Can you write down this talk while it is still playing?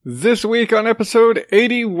This week on episode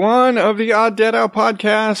 81 of the Odd Dad Out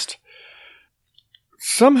podcast,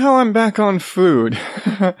 somehow I'm back on food.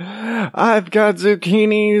 I've got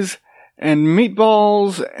zucchinis and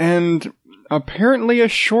meatballs and apparently a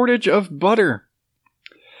shortage of butter.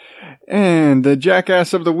 And the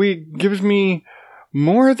jackass of the week gives me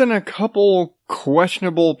more than a couple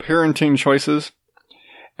questionable parenting choices.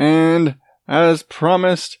 And as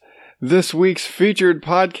promised, this week's featured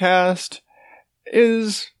podcast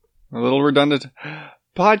is a little redundant.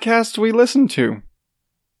 Podcasts we listen to.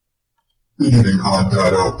 Beginning Odd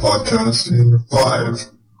Dad Out podcast in 5,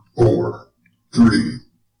 4, 3,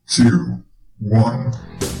 2, 1.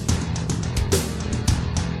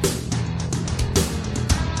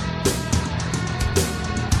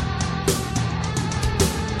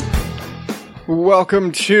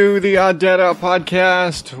 Welcome to the Odd Dad Out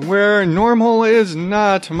podcast, where normal is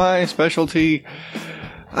not my specialty.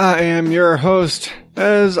 I am your host,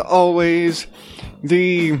 as always,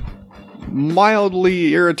 the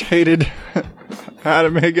mildly irritated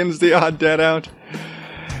Adam Higgins, the Odd Dad Out.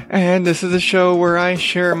 And this is a show where I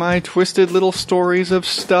share my twisted little stories of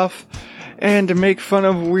stuff and make fun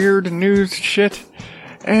of weird news shit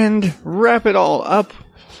and wrap it all up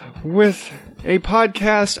with a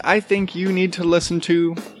podcast I think you need to listen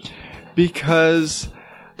to because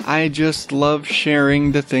I just love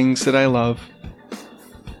sharing the things that I love.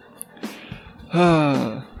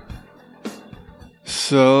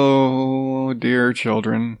 So, dear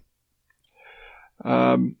children,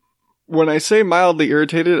 when I say mildly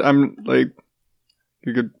irritated, I'm like,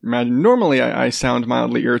 you could imagine, normally I sound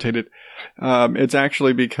mildly irritated. It's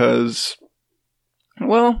actually because,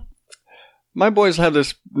 well, my boys have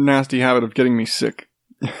this nasty habit of getting me sick.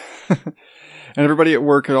 And everybody at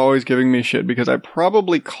work is always giving me shit because I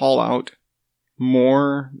probably call out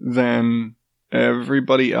more than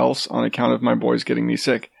everybody else on account of my boys getting me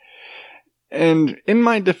sick. And in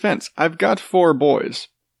my defense, I've got 4 boys.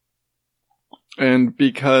 And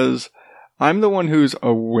because I'm the one who's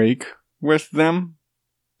awake with them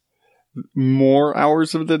more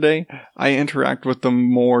hours of the day, I interact with them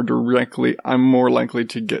more directly. I'm more likely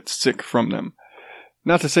to get sick from them.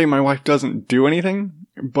 Not to say my wife doesn't do anything,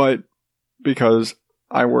 but because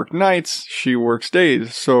I work nights, she works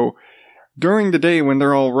days. So during the day when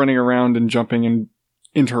they're all running around and jumping and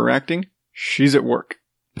interacting, she's at work.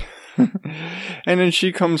 And then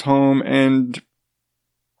she comes home and,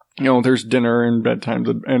 you know, there's dinner and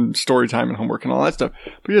bedtime and story time and homework and all that stuff.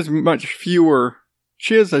 But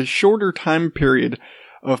she has a shorter time period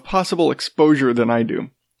of possible exposure than I do.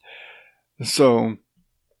 So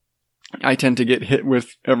I tend to get hit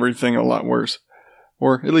with everything a lot worse,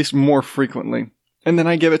 or at least more frequently. And then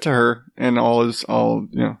I give it to her, and it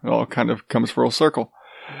all kind of comes full circle.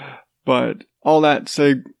 But all that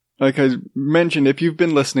say, like I mentioned, if you've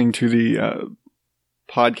been listening to the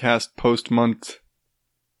podcast post-month,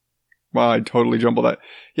 wow, I totally jumbled that.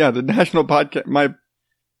 Yeah, the national podcast, my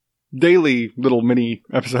daily little mini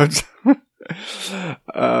episodes.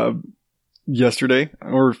 Yesterday,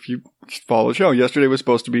 or if you follow the show, yesterday was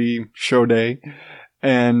supposed to be show day,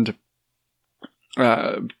 and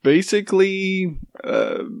basically,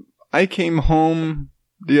 I came home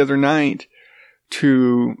the other night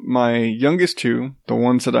to my youngest 2, the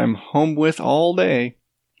ones that I'm home with all day,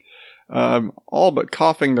 all but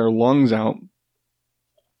coughing their lungs out.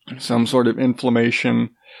 Some sort of inflammation,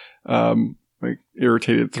 like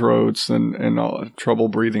irritated throats and all trouble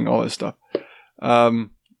breathing, all this stuff.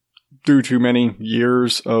 Due to many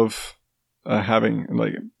years of having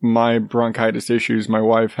like my bronchitis issues, my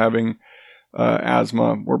wife having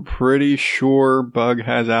asthma. We're pretty sure Bug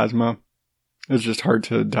has asthma. It's just hard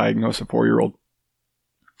to diagnose a 4-year-old.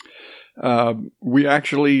 We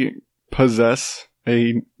actually possess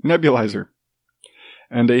a nebulizer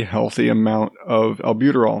and a healthy amount of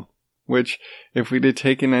albuterol, which if we'd have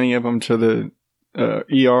taken any of them to the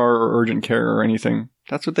ER or urgent care or anything,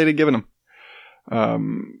 that's what they'd have given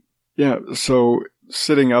them. Yeah, so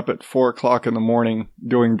sitting up at 4 o'clock in the morning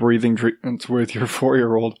doing breathing treatments with your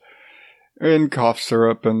 4-year-old and cough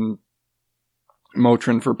syrup and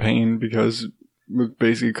Motrin for pain because it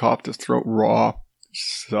basically coughed his throat raw.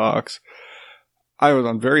 Sucks. I was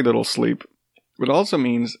on very little sleep. It also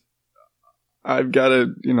means I've got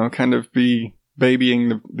to, kind of be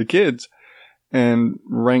babying the kids and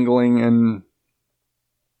wrangling and,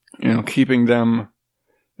 keeping them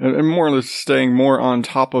and more or less staying more on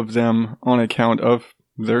top of them on account of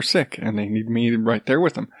they're sick and they need me right there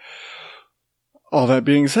with them. All that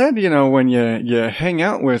being said, when you hang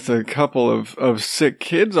out with a couple of sick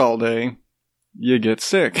kids all day, you get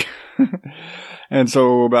sick. And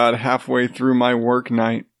so about halfway through my work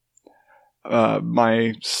night,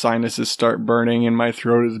 my sinuses start burning and my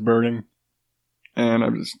throat is burning. And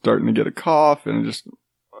I'm just starting to get a cough and just...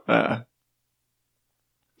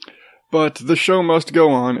 But the show must go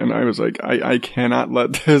on, and I was like, I cannot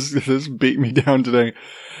let this beat me down today.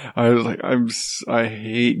 I was like, I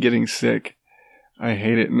hate getting sick. I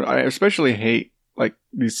hate it. And I especially hate, like,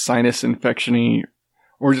 these sinus infection-y,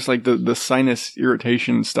 or just, like, the sinus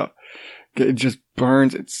irritation stuff. It just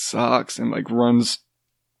burns, it sucks, and, like, runs,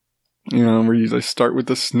 where you like, start with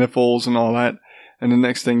the sniffles and all that. And the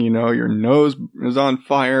next thing you know, your nose is on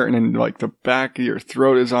fire, and then, like, the back of your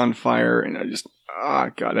throat is on fire, and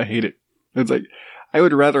God, I hate it. It's like, I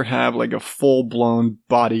would rather have, like, a full-blown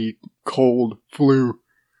body cold flu.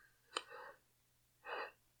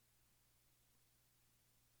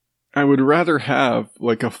 I would rather have,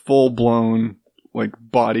 like, a full-blown, like,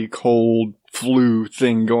 body cold flu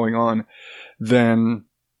thing going on than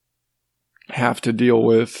have to deal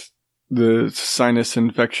with the sinus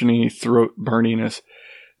infection-y throat burniness.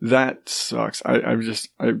 That sucks. I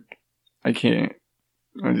can't.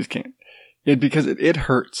 I just can't. Because it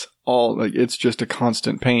hurts all, like, it's just a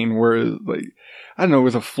constant pain, whereas, like, I don't know,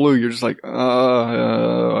 with a flu, you're just like,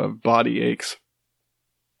 body aches.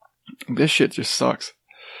 This shit just sucks.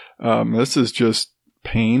 This is just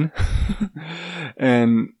pain.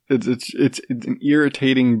 And it's an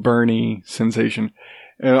irritating, burny sensation.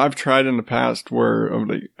 And I've tried in the past where I'm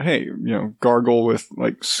like, hey, gargle with,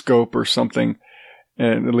 like, Scope or something,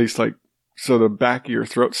 and at least, like, so the back of your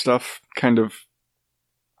throat stuff kind of,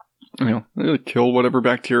 kill whatever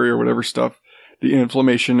bacteria or whatever stuff, the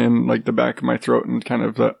inflammation in, like, the back of my throat and kind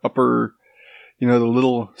of the upper, the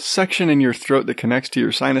little section in your throat that connects to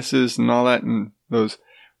your sinuses and all that, and those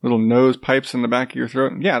little nose pipes in the back of your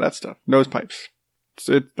throat. Yeah, that stuff. Nose pipes.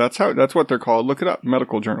 That's what they're called. Look it up.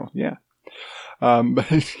 Medical journal. Yeah. But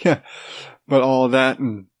all of that,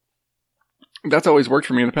 and that's always worked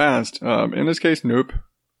for me in the past. In this case, nope.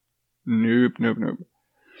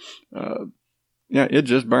 Yeah, it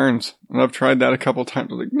just burns. And I've tried that a couple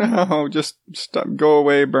times. I'm like, no, just stop, go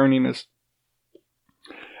away, burniness.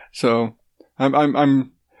 So,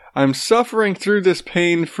 I'm suffering through this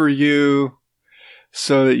pain for you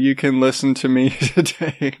so that you can listen to me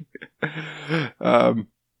today.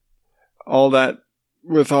 All that,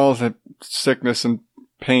 with all the sickness and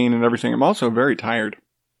pain and everything, I'm also very tired.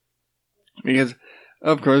 Because,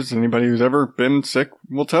 of course, anybody who's ever been sick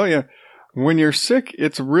will tell you, when you're sick,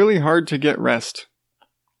 it's really hard to get rest.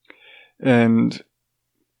 And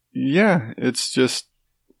yeah, it's just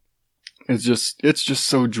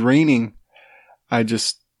so draining. I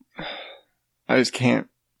just can't.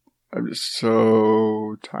 I'm just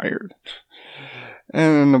so tired.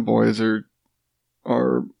 And the boys are,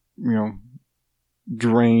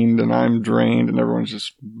 drained, and I'm drained, and everyone's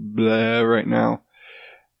just blah right now.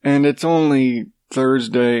 And it's only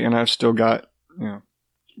Thursday, and I've still got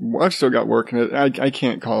work, and I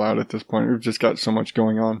can't call out at this point. We've just got so much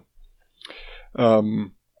going on.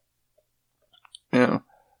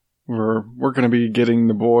 We're going to be getting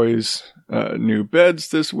the boys new beds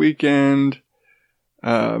this weekend.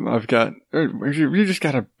 We just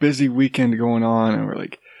got a busy weekend going on, and we're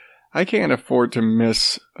like, I can't afford to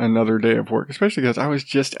miss another day of work, especially because I was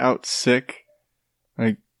just out sick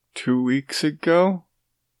like 2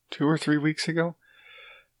 or 3 weeks ago.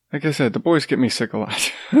 Like I said, the boys get me sick a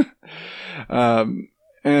lot.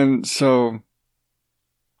 And so,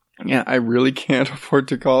 yeah, I really can't afford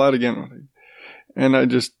to call out again. And I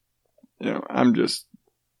just, I'm just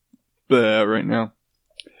bleh right now.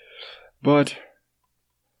 But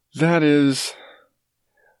that is,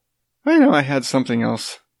 I know I had something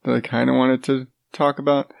else that I kind of wanted to talk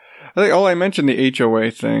about. I think I mentioned the HOA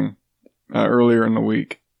thing earlier in the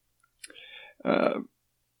week.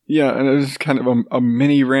 Yeah, and it was kind of a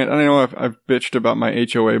mini rant. I know I've bitched about my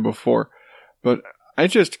HOA before, but I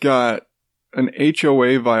just got an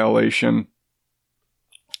HOA violation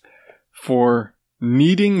for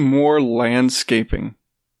needing more landscaping.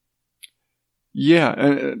 Yeah,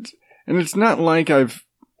 and it's not like I've,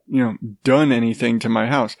 done anything to my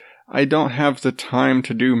house. I don't have the time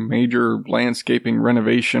to do major landscaping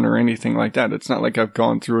renovation or anything like that. It's not like I've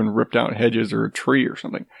gone through and ripped out hedges or a tree or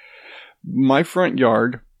something. My front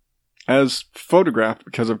yard, as photographed,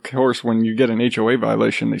 because of course when you get an HOA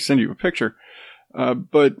violation, they send you a picture.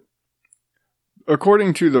 But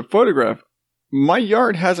according to the photograph, my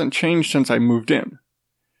yard hasn't changed since I moved in.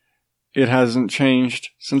 It hasn't changed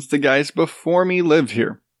since the guys before me lived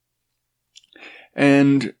here.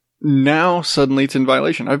 And now suddenly it's in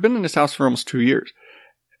violation. I've been in this house for almost 2 years.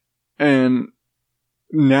 And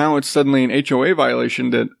now it's suddenly an HOA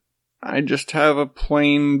violation that I just have a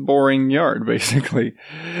plain, boring yard, basically.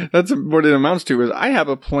 That's what it amounts to, is I have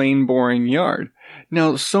a plain, boring yard.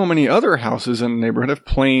 Now, so many other houses in the neighborhood have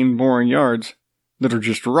plain, boring yards that are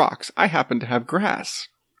just rocks. I happen to have grass,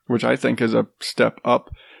 which I think is a step up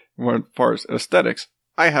as far as aesthetics.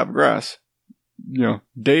 I have grass.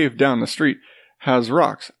 Dave down the street has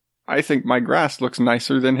rocks. I think my grass looks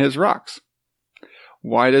nicer than his rocks.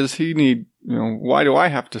 Why does he need, why do I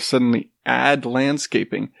have to suddenly add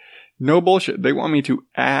landscaping? No bullshit. They want me to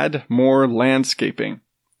add more landscaping.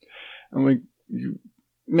 I'm like,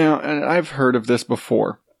 now, and I've heard of this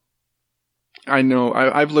before. I know,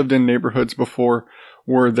 I've lived in neighborhoods before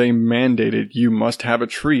where they mandated you must have a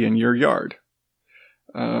tree in your yard.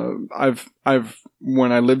 When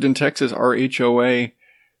I lived in Texas, our HOA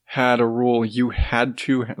had a rule. You had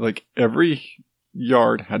to, every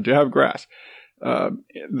yard had to have grass.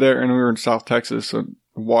 There, and we were in South Texas, so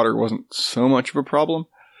water wasn't so much of a problem.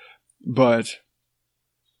 But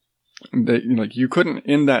you couldn't,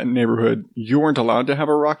 in that neighborhood, you weren't allowed to have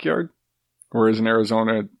a rock yard. Whereas in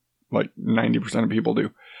Arizona, 90% of people do.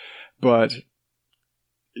 But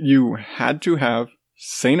you had to have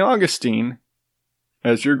St. Augustine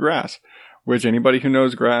as your grass, which anybody who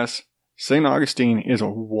knows grass, St. Augustine is a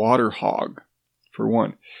water hog, for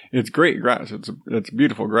one. It's great grass. It's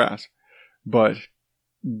beautiful grass. But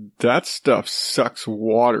that stuff sucks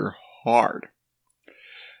water hard.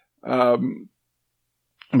 But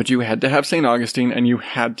you had to have St. Augustine, and you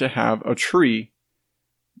had to have a tree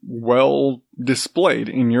well displayed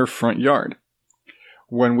in your front yard.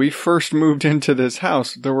 When we first moved into this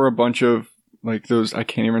house, there were a bunch of those, I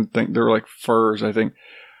can't even think, they were firs, I think.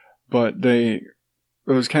 But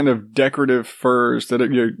those kind of decorative firs that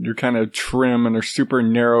you kind of trim, and they're super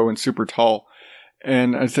narrow and super tall.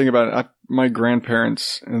 And I think about it, my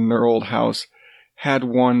grandparents in their old house had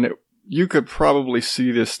one that you could probably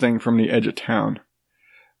see this thing from the edge of town.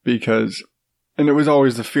 And it was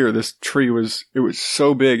always the fear, this tree was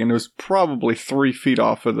so big, and it was probably 3 feet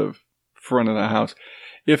off of the front of the house.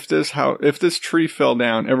 If this tree fell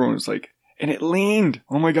down, everyone was like, and it leaned.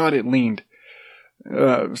 Oh my God, it leaned.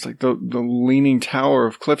 It was like the leaning tower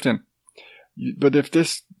of Clifton. But if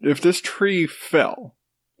this tree fell,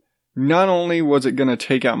 not only was it going to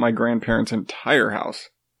take out my grandparents' entire house,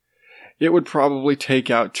 it would probably take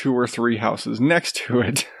out 2 or 3 houses next to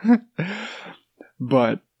it.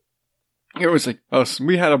 But it was like us.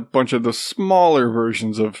 We had a bunch of the smaller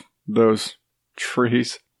versions of those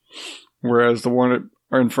trees, whereas the one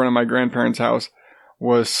in front of my grandparents' house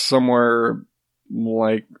was somewhere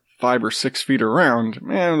 5 or 6 feet around,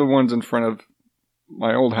 and the ones in front of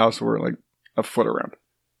my old house were a foot around,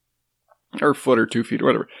 or a foot or 2 feet, or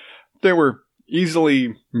whatever. They were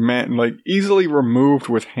easily removed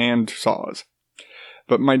with hand saws.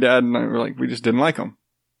 But my dad and I were we just didn't like them.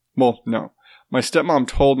 Well, no. My stepmom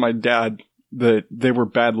told my dad that they were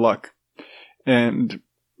bad luck. And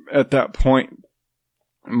at that point,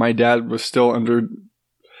 my dad was still under,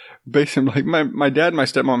 basically, my dad and my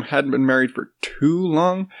stepmom hadn't been married for too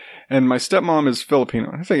long. And my stepmom is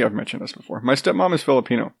Filipino. I think I've mentioned this before. My stepmom is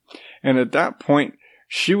Filipino. And at that point,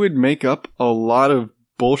 she would make up a lot of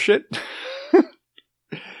bullshit.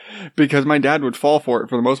 Because my dad would fall for it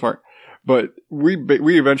for the most part. But we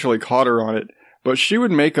eventually caught her on it. But she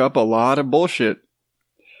would make up a lot of bullshit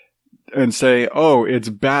and say, oh, it's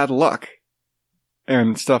bad luck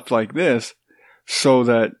and stuff like this, so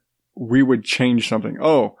that we would change something.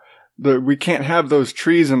 Oh, we can't have those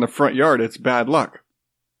trees in the front yard. It's bad luck.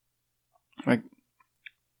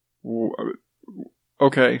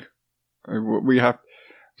 Okay. We have,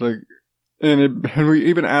 and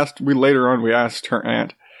we later on asked her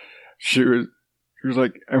aunt. She was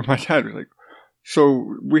and my dad was like,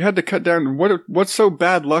 so we had to cut down. What's so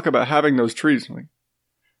bad luck about having those trees? I'm like,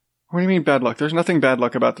 what do you mean bad luck? There's nothing bad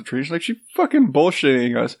luck about the trees. She fucking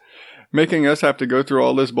bullshitting us, making us have to go through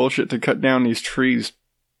all this bullshit to cut down these trees.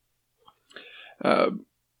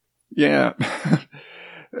 Yeah.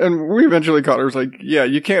 And we eventually caught her. It was yeah,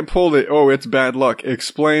 you can't pull it's bad luck.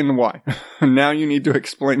 Explain why. Now you need to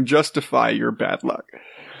justify your bad luck.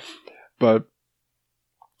 But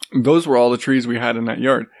those were all the trees we had in that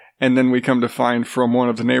yard. And then we come to find from one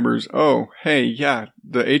of the neighbors, oh, hey, yeah,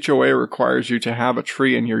 the HOA requires you to have a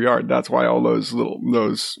tree in your yard. That's why all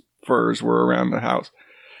those firs were around the house.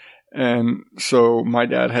 And so my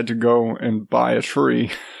dad had to go and buy a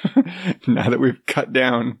tree now that we've cut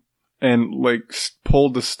down and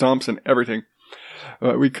pulled the stumps and everything.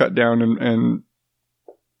 We cut down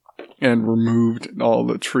and removed all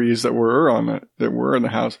the trees that were in the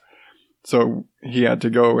house. So he had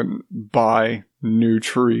to go and buy new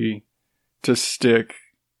tree to stick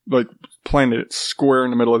like planted it square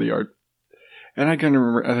in the middle of the yard. And I can't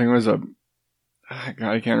remember, I think it was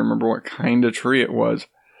I can't remember what kind of tree it was.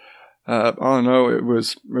 All I know, it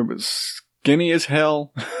was skinny as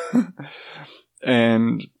hell.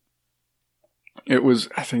 And it was,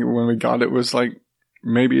 I think when we got it, it was like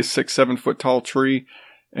maybe a 6-7 foot tall tree.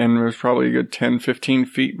 And it was probably a good 10-15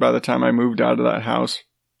 feet by the time I moved out of that house.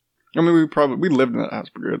 I mean, we lived in that house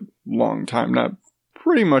for a good long time. Not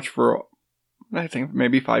pretty much for, I think,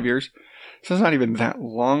 maybe 5 years. So it's not even that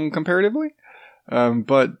long comparatively.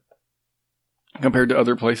 But compared to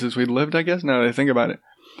other places we lived, I guess, now that I think about it.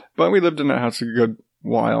 But we lived in that house a good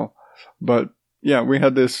while. But yeah, we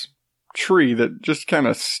had this tree that just kind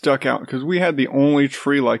of stuck out because we had the only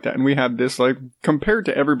tree like that. And we had this, like, compared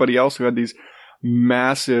to everybody else who had these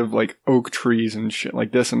massive, like, oak trees and shit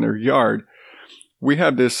like this in their yard, we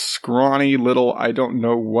had this scrawny little, I don't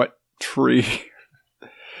know what tree.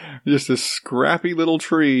 Just this scrappy little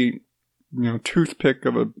tree, toothpick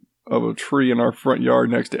of a tree in our front yard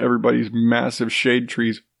next to everybody's massive shade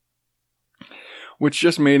trees. Which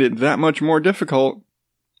just made it that much more difficult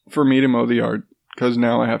for me to mow the yard. Because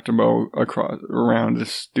now I have to mow around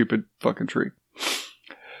this stupid fucking tree.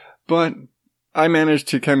 But I managed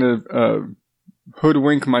to kind of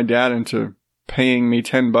hoodwink my dad into paying me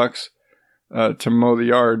 $10 to mow the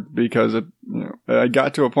yard because I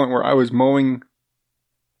got to a point where I was mowing.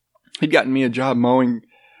 He'd gotten me a job mowing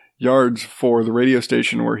yards for the radio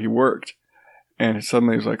station where he worked, and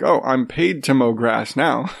suddenly he's like, "Oh, I'm paid to mow grass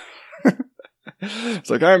now." It's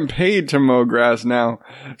like, I'm paid to mow grass now.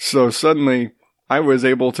 So suddenly I was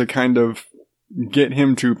able to kind of get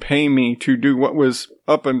him to pay me to do what was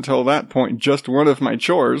up until that point just one of my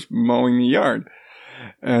chores, mowing the yard.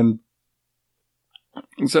 And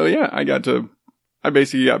so yeah, I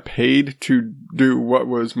basically got paid to do what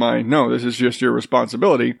was no, this is just your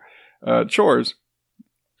responsibility, chores.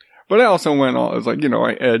 But I also I was like,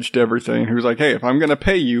 I edged everything. He was like, hey, if I'm going to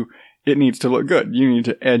pay you, it needs to look good. You need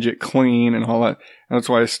to edge it clean and all that. And that's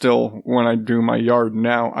why when I do my yard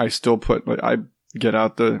now, I still I get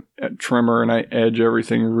out the trimmer and I edge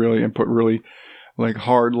everything really and put really like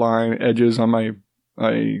hard line edges on my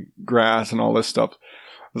grass and all this stuff.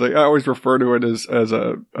 I always refer to it as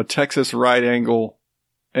a Texas right angle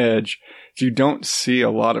edge. So you don't see a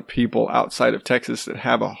lot of people outside of Texas that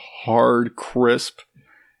have a hard, crisp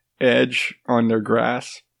edge on their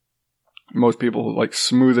grass. Most people like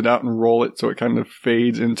smooth it out and roll it so it kind of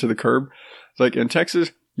fades into the curb. It's like in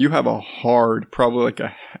Texas, you have a hard, probably like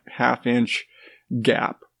a half-inch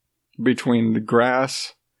gap between the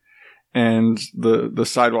grass and the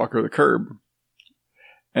sidewalk or the curb.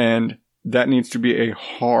 And that needs to be a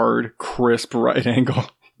hard, crisp right angle.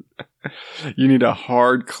 You need a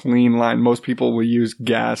hard, clean line. Most people will use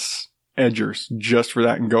gas edgers just for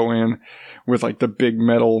that and go in with like the big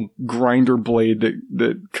metal grinder blade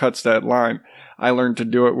that cuts that line. I learned to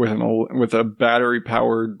do it with a battery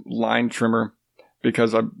powered line trimmer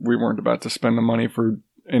because we weren't about to spend the money for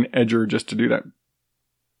an edger just to do that.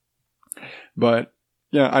 But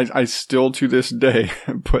yeah, I still to this day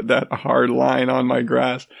put that hard line on my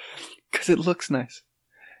grass because it looks nice.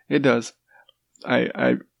 It does.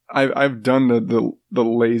 I've done the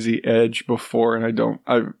lazy edge before and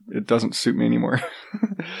it doesn't suit me anymore.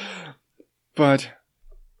 But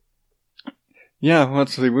yeah,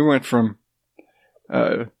 let's see. We went from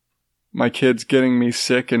my kids getting me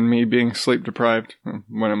sick and me being sleep deprived.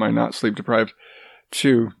 When am I not sleep deprived?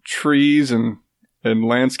 To trees and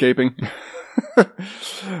landscaping.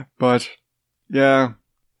 But yeah,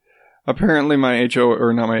 apparently my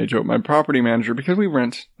property manager, because we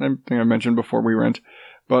rent, I think I mentioned before we rent,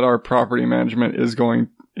 but our property management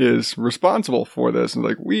is responsible for this. And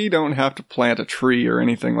like, we don't have to plant a tree or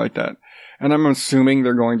anything like that. And I'm assuming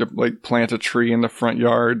they're going to like plant a tree in the front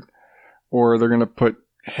yard or they're going to put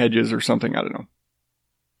hedges or something. I don't know.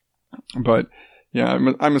 But yeah,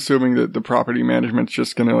 I'm assuming that the property management's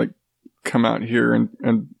just going to like come out here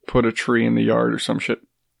and put a tree in the yard or some shit.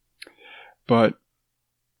 But,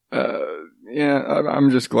 yeah, I'm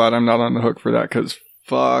just glad I'm not on the hook for that because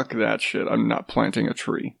fuck that shit. I'm not planting a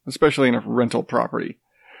tree, especially in a rental property.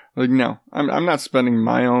 Like, no, I'm not spending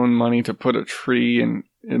my own money to put a tree in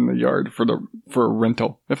the yard for a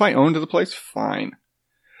rental. If I owned the place, fine.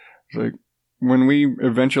 It's like when we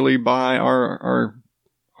eventually buy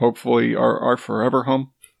hopefully our forever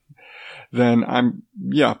home, then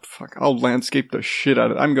I'll landscape the shit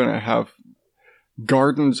out of it. I'm going to have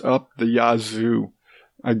gardens up the yazoo.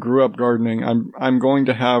 I grew up gardening. I'm going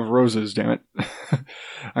to have roses, damn it.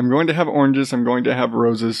 I'm going to have oranges. I'm going to have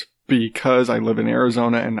roses because I live in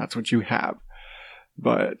Arizona and that's what you have.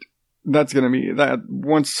 But that's going to be that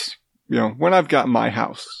once when I've got my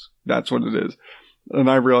house, that's what it is. And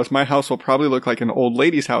I realized my house will probably look like an old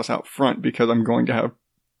lady's house out front because I'm going to have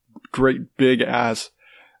great big ass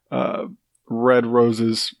red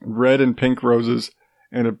and pink roses,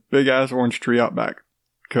 and a big ass orange tree out back.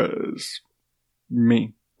 Because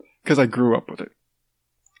I grew up with it.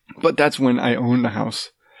 But that's when I own the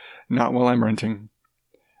house, not while I'm renting.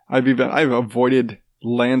 I've avoided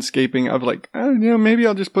landscaping. I've maybe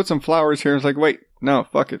I'll just put some flowers here. It's like, wait, no,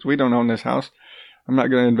 fuck it. We don't own this house. I'm not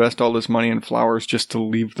going to invest all this money in flowers just to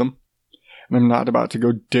leave them. And I'm not about to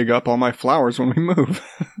go dig up all my flowers when we move.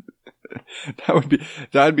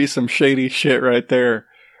 That'd be some shady shit right there.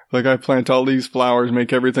 Like, I plant all these flowers,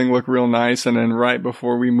 make everything look real nice, and then right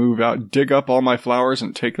before we move out, dig up all my flowers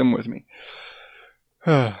and take them with me.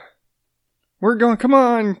 We're going, come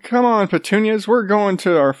on, petunias, we're going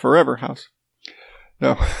to our forever house.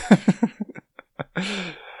 No.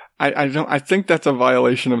 I think that's a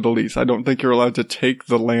violation of the lease. I don't think you're allowed to take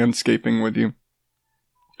the landscaping with you.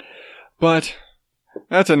 But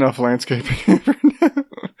that's enough landscaping for now.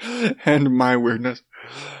 And my weirdness.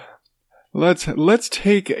 Let's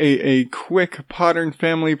take a quick Podern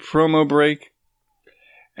Family promo break,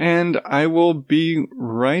 and I will be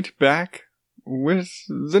right back with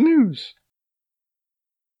the news.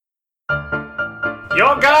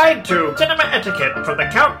 Your guide to cinema etiquette for the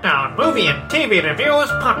Countdown Movie and TV Reviews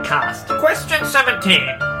podcast. Question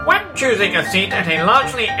 17. When choosing a seat at a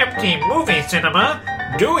largely empty movie cinema,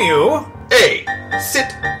 do you A.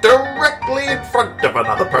 Sit directly in front of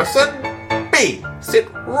another person. B.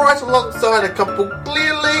 Sit right alongside a couple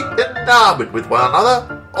clearly enamored with one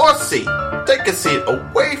another. Or C. Take a seat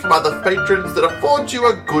away from other patrons that affords you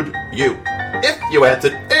a good view. If you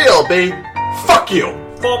answered A or B, fuck you!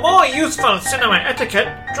 For more useful cinema etiquette,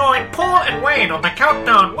 join Paul and Wayne on the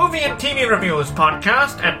Countdown Movie and TV Reviews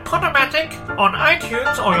podcast at Podomatic on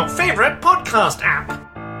iTunes or your favorite podcast app.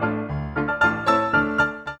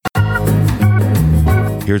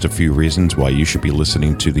 Here's a few reasons why you should be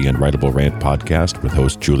listening to the Unwritable Rant podcast with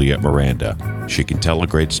host Juliet Miranda. She can tell a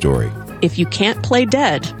great story. If you can't play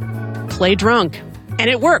dead, play drunk. And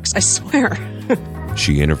it works, I swear.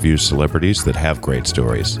 She interviews celebrities that have great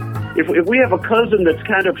stories. If we have a cousin that's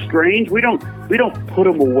kind of strange, we don't put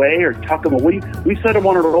him away or tuck him away. We set him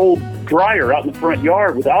on an old dryer out in the front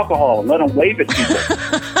yard with alcohol and let him wave at people.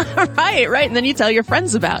 Right. And then you tell your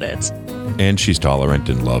friends about it. And she's tolerant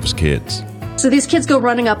and loves kids. So these kids go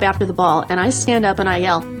running up after the ball, and I stand up and I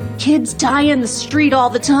yell, "Kids die in the street all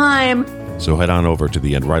the time." So head on over to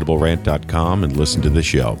theunwritablерant.com and listen to the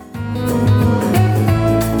show.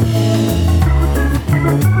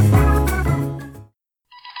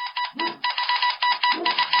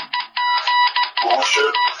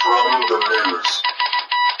 Bullshit from the news.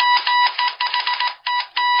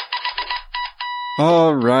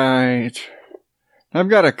 All right. I've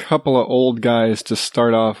got a couple of old guys to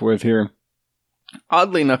start off with here.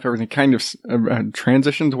 Oddly enough, everything kind of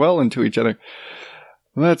transitions well into each other.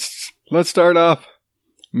 Let's start off.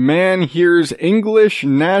 Man hears English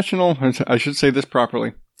national... I should say this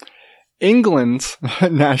properly. England's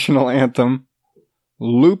national anthem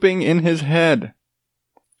looping in his head.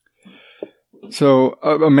 So,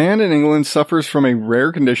 a man in England suffers from a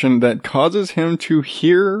rare condition that causes him to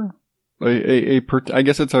hear I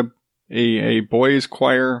guess it's a boys'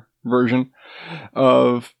 choir version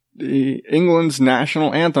of England's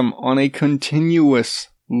national anthem on a continuous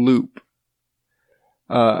loop.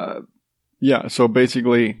 So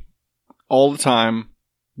basically, all the time,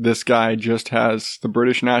 this guy just has the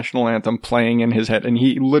British national anthem playing in his head, and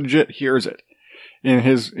he legit hears it in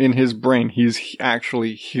his brain. He's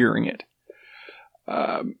actually hearing it.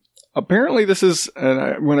 Apparently this is,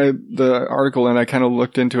 the article and I kind of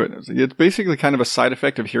looked into it, it's basically kind of a side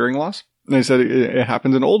effect of hearing loss. And they said it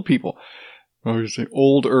happens in old people.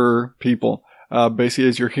 Older people. Basically,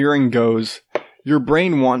 as your hearing goes, your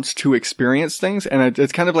brain wants to experience things, and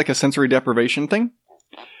it's kind of like a sensory deprivation thing.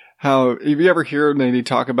 How, if you ever hear they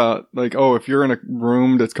talk about, like, if you're in a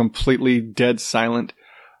room that's completely dead silent,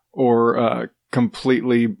 or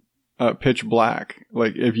completely pitch black,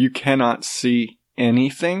 like, if you cannot see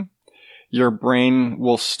anything, your brain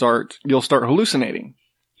you'll start hallucinating.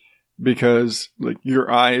 Because, like, your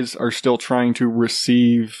eyes are still trying to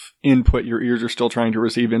receive input, your ears are still trying to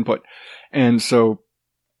receive input. And so,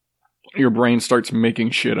 your brain starts making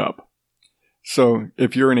shit up. So,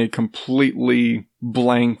 if you're in a completely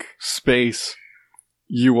blank space,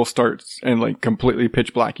 you will start, and like completely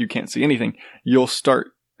pitch black, you can't see anything. You'll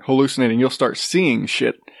start hallucinating, you'll start seeing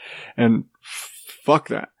shit. And fuck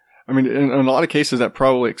that. I mean, in a lot of cases, that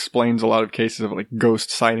probably explains a lot of cases of like ghost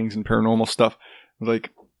sightings and paranormal stuff. Like,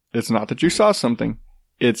 it's not that you saw something.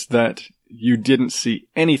 It's that you didn't see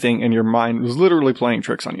anything and your mind was literally playing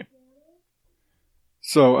tricks on you.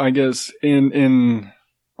 So I guess on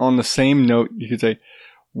the same note, you could say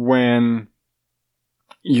when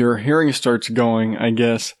your hearing starts going, I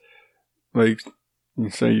guess, like,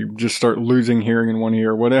 say you just start losing hearing in one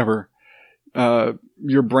ear or whatever,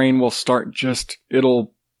 your brain will start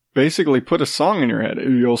it'll basically put a song in your head.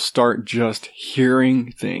 You'll start just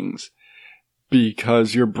hearing things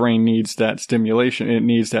because your brain needs that stimulation. It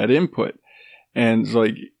needs that input. And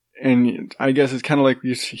I guess it's kind of like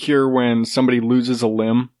you hear when somebody loses a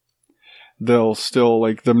limb, they'll still,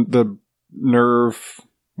 like, the nerve,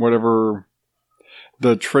 whatever,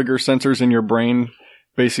 the trigger sensors in your brain,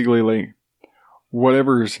 basically, like,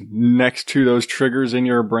 whatever's next to those triggers in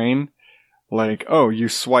your brain, like, oh, you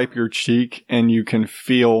swipe your cheek and you can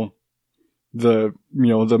feel the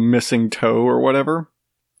missing toe or whatever,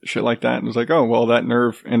 shit like that. And it's like, oh, well, that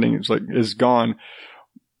nerve ending is gone.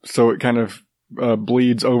 So it kind of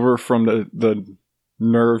bleeds over from the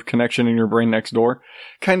nerve connection in your brain next door.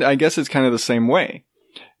 I guess it's kind of the same way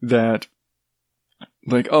that,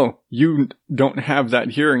 like, oh, you don't have that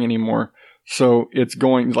hearing anymore. So it's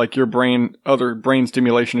going, like, your brain, other brain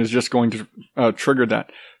stimulation is just going to trigger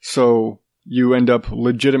that. So you end up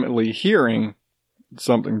legitimately hearing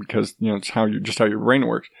something because, it's how your brain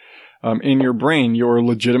works. In your brain, you're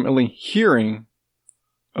legitimately hearing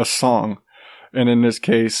a song. And in this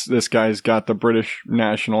case, this guy's got the British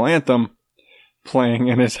national anthem playing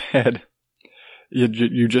in his head.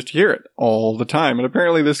 You just hear it all the time. And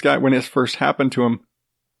apparently this guy, when it first happened to him,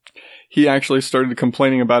 he actually started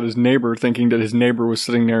complaining about his neighbor, thinking that his neighbor was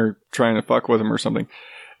sitting there trying to fuck with him or something.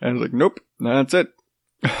 And I was like, nope, that's it.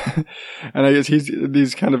 And I guess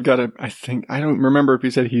he's kind of got I don't remember if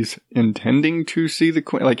he said he's intending to see the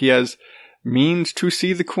queen, like he has means to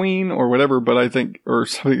see the queen or whatever, but I think, or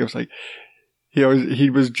something, it was like, he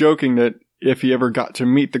was joking that if he ever got to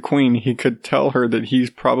meet the queen, he could tell her that he's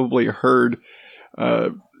probably heard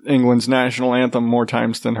England's national anthem more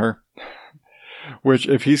times than her. Which,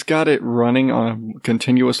 if he's got it running on a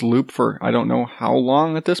continuous loop for I don't know how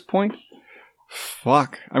long at this point,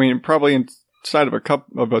 fuck. I mean, probably inside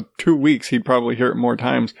of 2 weeks, he'd probably hear it more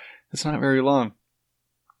times. It's not very long.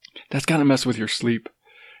 That's gotta mess with your sleep.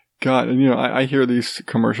 God, and I hear these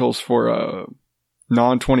commercials for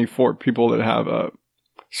non-24 people that have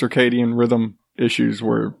circadian rhythm issues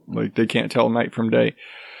where, like, they can't tell night from day.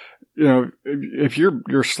 If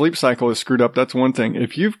your sleep cycle is screwed up, that's one thing.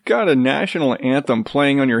 If you've got a national anthem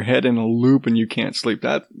playing on your head in a loop and you can't sleep,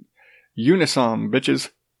 that's Unisom,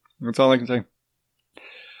 bitches. That's all I can say.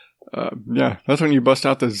 Yeah, that's when you bust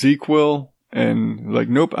out the ZzzQuil and, like,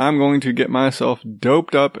 nope, I'm going to get myself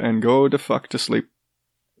doped up and go to fuck to sleep.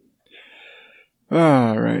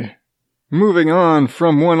 Alright. Moving on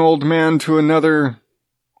from one old man to another.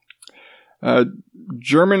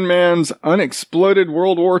 German man's unexploded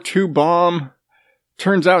World War II bomb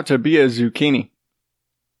turns out to be a zucchini.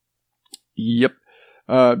 Yep.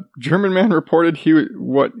 German man reported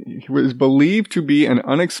what was believed to be an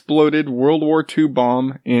unexploded World War II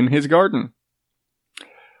bomb in his garden.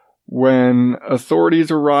 When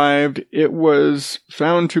authorities arrived, it was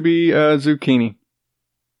found to be a zucchini.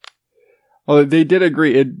 Well, they did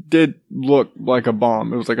agree. It did look like a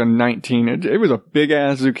bomb. It was like a 19. It was a big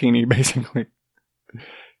ass zucchini, basically.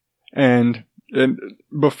 And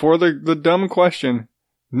before the dumb question,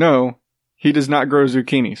 no, he does not grow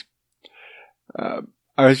zucchinis.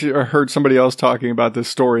 I heard somebody else talking about this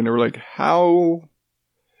story, and they were like, how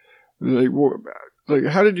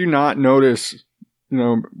did you not notice,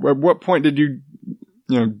 at what point did you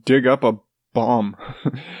dig up a bomb?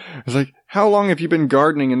 It's like, how long have you been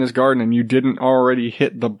gardening in this garden and you didn't already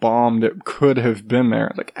hit the bomb that could have been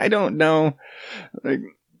there? Like, I don't know. Like,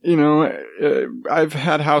 I've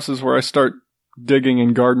had houses where I start digging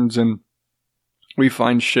in gardens and we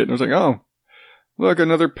find shit. And I was like, oh, look,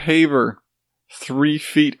 another paver 3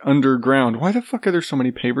 feet underground. Why the fuck are there so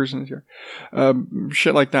many pavers in this yard?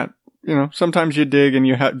 Shit like that. Sometimes you dig and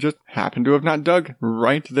you just happen to have not dug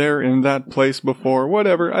right there in that place before.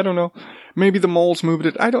 Whatever. I don't know. Maybe the moles moved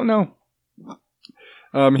it. I don't know.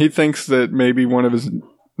 He thinks that maybe one of his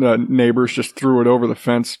neighbors just threw it over the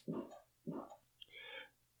fence.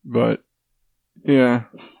 But, yeah.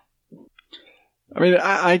 I mean,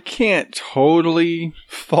 I can't totally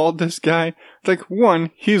fault this guy. It's like,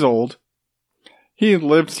 one, he's old. He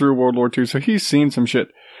lived through World War II, so he's seen some shit.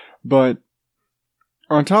 But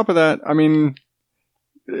on top of that, I mean,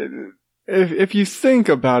 if you think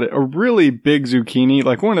about it, a really big zucchini,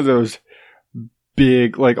 like one of those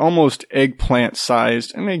big, like almost eggplant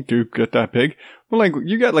sized, and they do get that big. But like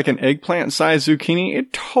you got like an eggplant sized zucchini,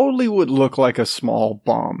 it totally would look like a small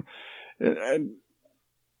bomb.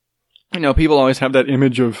 You know, people always have that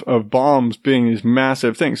image of bombs being these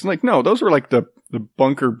massive things. Like, no, those were like the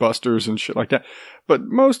bunker busters and shit like that. But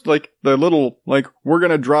most, like, the little, like, we're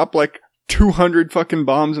gonna drop like 200 fucking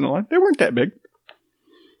bombs in a line, they weren't that big.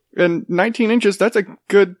 And 19 inches, that's a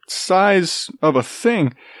good size of a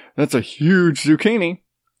thing. That's a huge zucchini.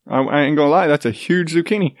 I ain't gonna lie, that's a huge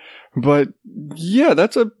zucchini. But, yeah,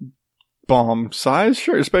 that's a bomb size,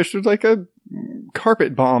 sure, especially like a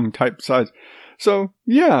carpet bomb type size. So,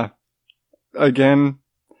 yeah. Again,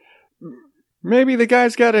 maybe the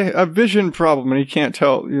guy's got a vision problem and he can't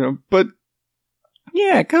tell, you know, but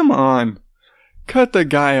yeah, come on. Cut the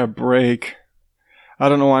guy a break. I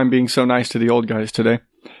don't know why I'm being so nice to the old guys today,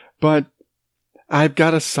 but I've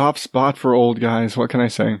got a soft spot for old guys. What can I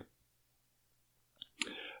say?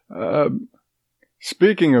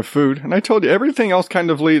 Speaking of food, and I told you everything else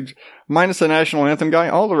kind of leads, minus the national anthem guy,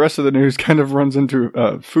 all the rest of the news kind of runs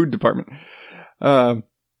into food department.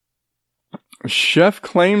 Chef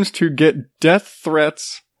claims to get death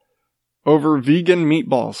threats over vegan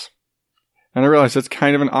meatballs. And I realize that's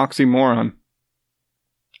kind of an oxymoron.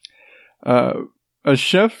 A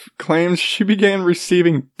chef claims she began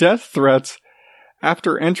receiving death threats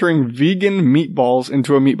after entering vegan meatballs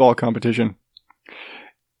into a meatball competition.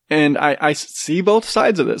 And I see both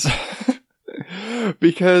sides of this.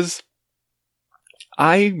 Because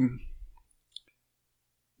I'm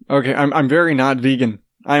very not vegan.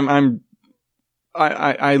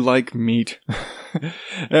 I like meat.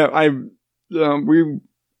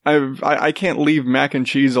 I can't leave mac and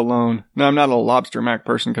cheese alone. No, I'm not a lobster mac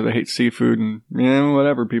person because I hate seafood and, you know,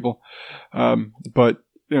 whatever, people. But,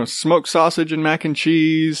 you know, smoked sausage and mac and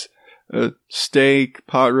cheese, steak,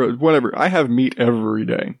 pot roast, whatever. I have meat every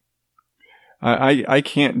day. I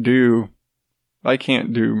can't do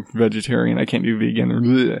vegetarian. I can't do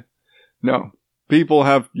vegan. No. People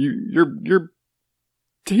have, your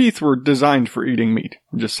teeth were designed for eating meat.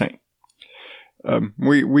 I'm just saying.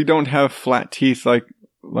 We don't have flat teeth like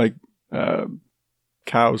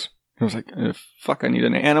cows. I was like, fuck, I need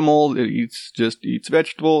an animal that just eats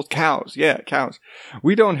vegetables. Cows. Yeah, cows.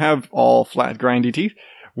 We don't have all flat, grindy teeth.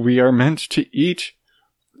 We are meant to eat,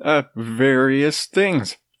 various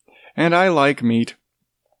things. And I like meat.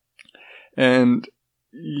 And,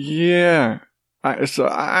 yeah. It's not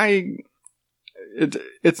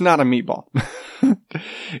a meatball.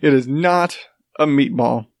 It is not a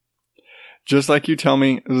meatball. Just like you tell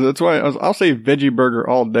me, that's why I'll say veggie burger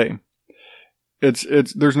all day.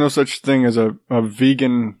 There's no such thing as a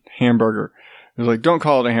vegan hamburger. It's like, don't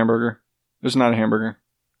call it a hamburger. It's not a hamburger.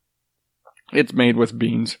 It's made with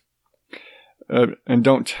beans. And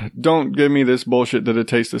don't give me this bullshit that it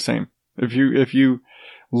tastes the same. If you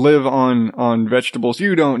live on vegetables,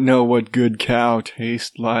 you don't know what good cow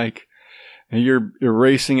tastes like. And you're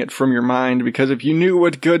erasing it from your mind, because if you knew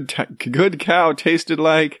what good cow tasted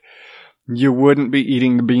like, you wouldn't be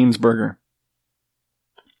eating the beans burger.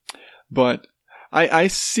 But I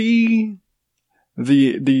see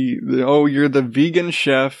you're the vegan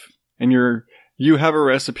chef and you have a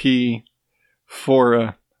recipe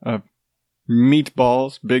for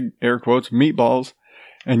meatballs, big air quotes, meatballs,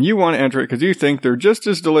 and you want to enter it because you think they're just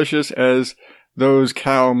as delicious as those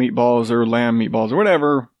cow meatballs or lamb meatballs or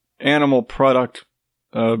whatever animal product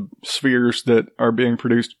spheres that are being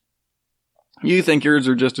produced. You think yours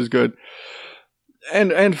are just as good.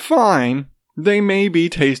 And fine, they may be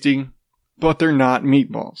tasty, but they're not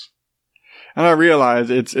meatballs. And I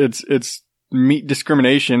realize it's meat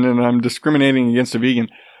discrimination and I'm discriminating against a vegan.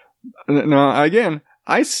 Now, again,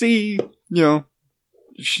 I see,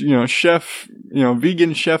 chef,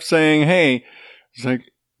 vegan chef saying, hey, it's like,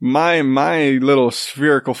 my little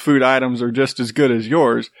spherical food items are just as good as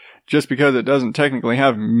yours. Just because it doesn't technically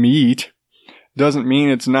have meat doesn't mean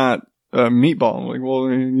it's not a meatball. Like, well,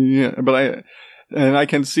 yeah, but I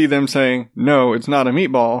can see them saying, no, it's not a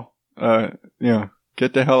meatball.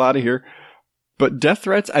 Get the hell out of here. But death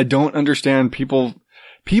threats, I don't understand. People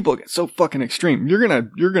get so fucking extreme.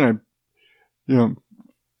 You're gonna,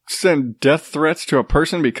 send death threats to a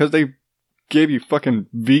person because they gave you fucking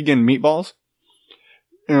vegan meatballs.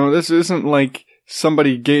 This isn't like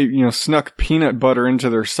somebody snuck peanut butter into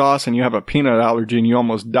their sauce and you have a peanut allergy and you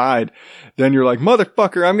almost died. Then you're like,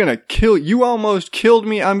 motherfucker, I'm gonna kill you. You almost killed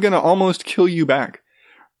me. I'm gonna almost kill you back.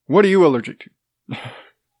 What are you allergic to?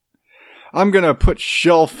 I'm gonna put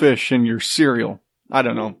shellfish in your cereal. I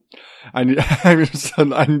don't know. I just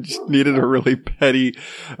needed a really petty,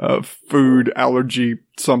 food allergy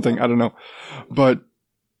something. I don't know. But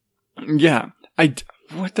yeah,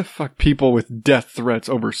 what the fuck? People with death threats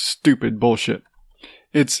over stupid bullshit.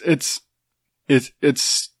 It's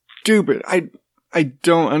stupid. I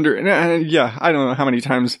don't yeah, I don't know how many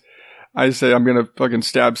times I say I'm gonna fucking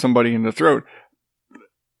stab somebody in the throat.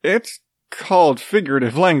 It's called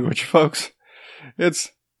figurative language, folks. It's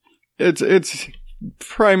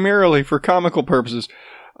primarily for comical purposes.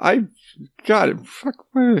 Fuck,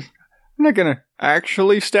 I'm not gonna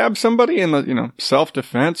actually stab somebody in the,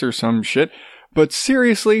 self-defense or some shit. But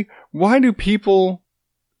seriously, why do people,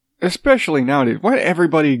 especially nowadays, why do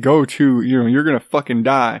everybody go to, you're gonna fucking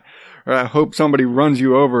die, or I hope somebody runs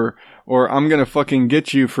you over, or I'm gonna fucking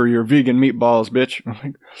get you for your vegan meatballs, bitch. I'm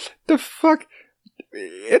like, the fuck?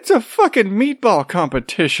 It's a fucking meatball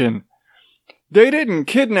competition. They didn't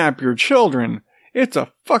kidnap your children. It's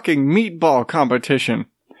a fucking meatball competition.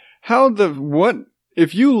 What?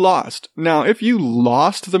 If you lost the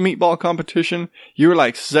meatball competition, you were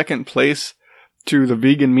like second place to the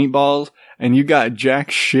vegan meatballs, and you got jack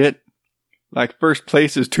shit. Like first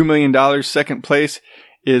place is $2 million, second place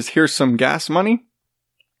is here's some gas money.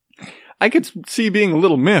 I could see being a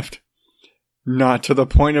little miffed. Not to the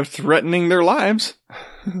point of threatening their lives.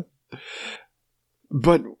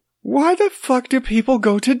 But why the fuck do people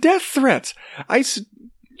go to death threats?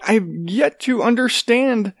 I've yet to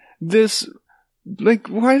understand this. Like,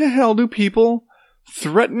 why the hell do people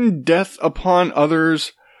threaten death upon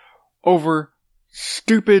others over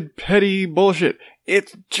stupid, petty bullshit?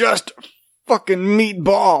 It's just fucking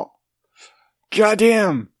meatball.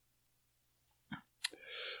 Goddamn.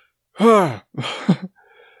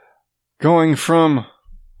 Going from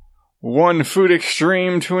one food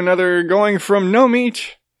extreme to another, going from no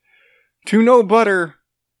meat to no butter.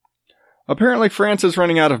 Apparently France is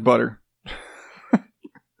running out of butter.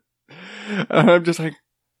 I'm just like,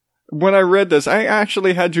 when I read this, I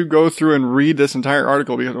actually had to go through and read this entire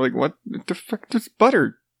article because I'm like, what the fuck is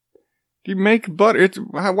butter? Do you make butter?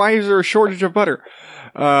 Why is there a shortage of butter?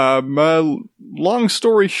 Long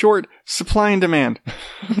story short, supply and demand.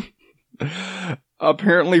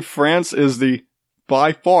 Apparently France is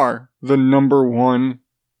by far the number one,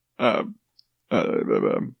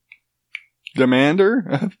 demander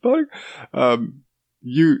of butter.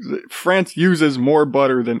 France uses more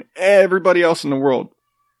butter than everybody else in the world.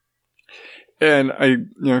 And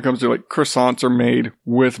it comes to like croissants are made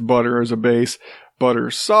with butter as a base,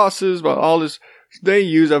 butter sauces, but all this, they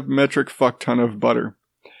use a metric fuck ton of butter.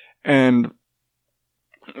 And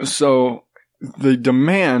so the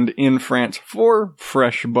demand in France for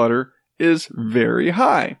fresh butter is very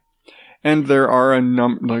high. And there are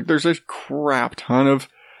there's a crap ton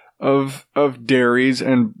of dairies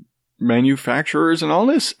and manufacturers and all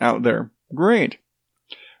this out there. Great.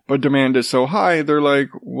 But demand is so high, they're like,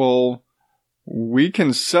 well, we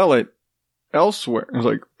can sell it elsewhere. It's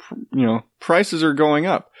like, prices are going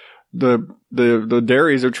up. The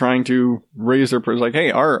dairies are trying to raise their prices. Like,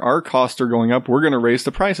 hey, our costs are going up. We're going to raise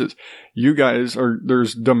the prices.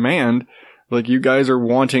 There's demand. Like, you guys are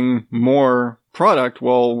wanting more product.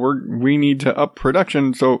 Well, we need to up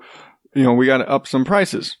production. So, we got to up some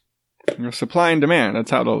prices. Supply and demand.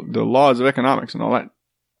 That's how the laws of economics and all that.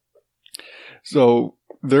 So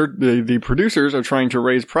the producers are trying to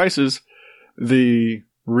raise prices. The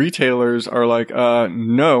retailers are like,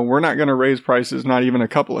 no, we're not going to raise prices, not even a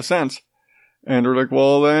couple of cents. And they're like,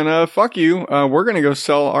 well, then, fuck you. We're going to go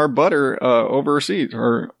sell our butter, overseas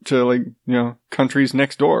or to countries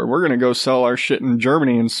next door. We're going to go sell our shit in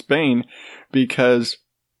Germany and Spain because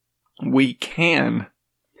we can.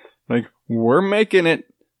 Like, we're making it.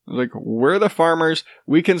 Like, we're the farmers.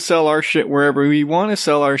 We can sell our shit wherever we want to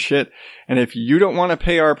sell our shit. And if you don't want to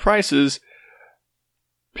pay our prices,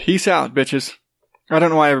 peace out, bitches. I don't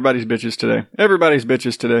know why everybody's bitches today. Everybody's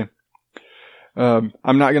bitches today. I'm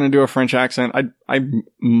not going to do a French accent. I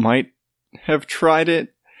might have tried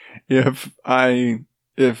it if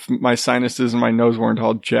my sinuses and my nose weren't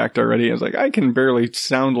all jacked already. I was like, I can barely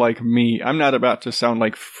sound like me. I'm not about to sound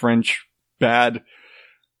like French bad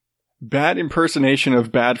impersonation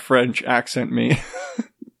of bad French accent me.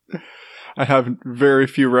 I have very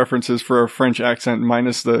few references for a French accent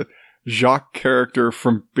minus the Jacques character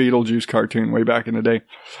from Beetlejuice cartoon way back in the day.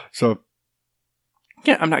 So,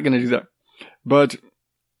 yeah, I'm not going to do that. But,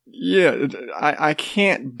 yeah, I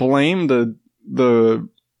can't blame the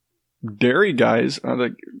dairy guys.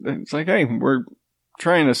 It's like, hey, we're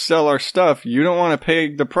trying to sell our stuff. You don't want to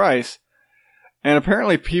pay the price. And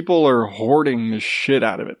apparently people are hoarding the shit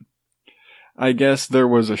out of it. I guess there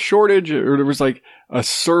was a shortage, or there was like a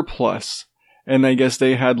surplus, and I guess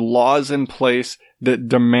they had laws in place that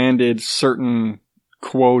demanded certain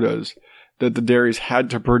quotas that the dairies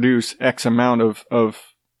had to produce X amount of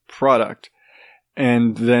product.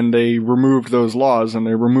 And then they removed those laws and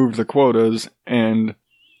they removed the quotas, and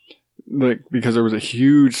because there was a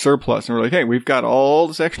huge surplus, and we're like, hey, we've got all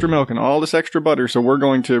this extra milk and all this extra butter, so we're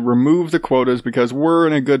going to remove the quotas because we're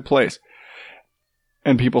in a good place.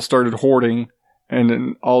 And people started hoarding, and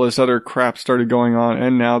then all this other crap started going on,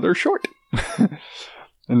 and now they're short.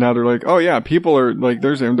 And now they're like, oh yeah, people are like,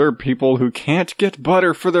 there are people who can't get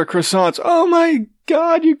butter for their croissants. Oh my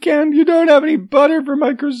God, you don't have any butter for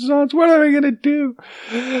my croissants. What am I going to do?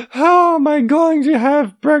 How am I going to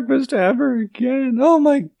have breakfast ever again? Oh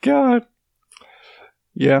my God.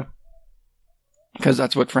 Yeah. Because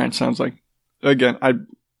that's what France sounds like. Again, I'd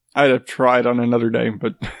have tried on another day,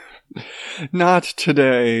 but not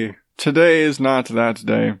today. Today is not that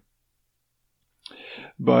day.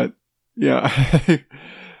 But yeah.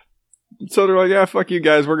 So they're like, yeah, fuck you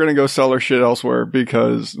guys. We're going to go sell our shit elsewhere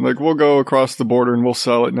because, like, we'll go across the border and we'll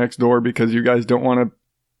sell it next door because you guys don't want to,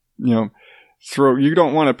 you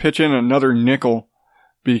don't want to pitch in another nickel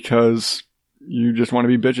because you just want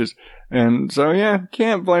to be bitches. And so, yeah,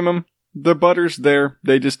 can't blame them. The butter's there.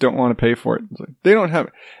 They just don't want to pay for it. It's like,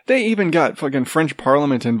 they even got fucking French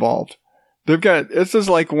Parliament involved. This is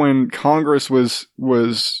like when Congress was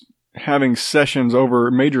having sessions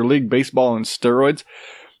over Major League Baseball and steroids.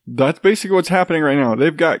 That's basically what's happening right now.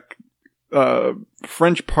 They've got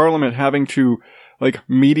French Parliament having to like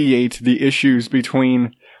mediate the issues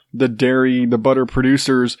between the butter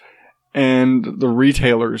producers and the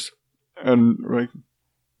retailers. And like,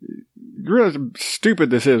 you realize how stupid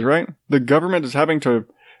this is, right? The government is having to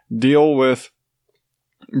deal with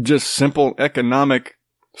just simple economic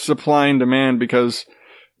supply and demand because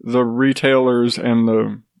the retailers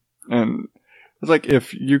and it's like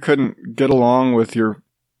if you couldn't get along with your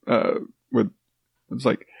it's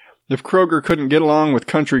like if Kroger couldn't get along with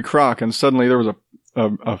Country Crock and suddenly there was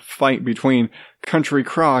a fight between Country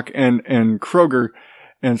Crock and Kroger,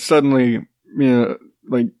 and suddenly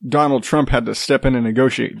like Donald Trump had to step in and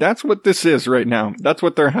negotiate. That's what this is right now. That's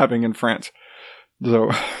what they're having in France. So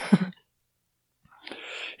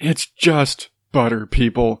it's just butter,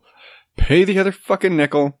 people. Pay the other fucking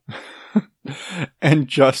nickel and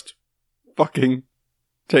just fucking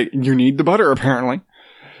you need the butter apparently.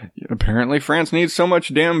 Apparently France needs so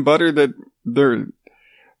much damn butter that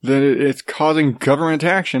it's causing government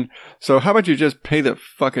action. So how about you just pay the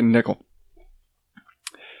fucking nickel?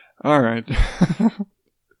 Alright.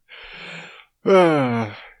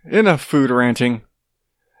 Enough food ranting.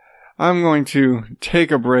 I'm going to take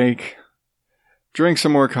a break, drink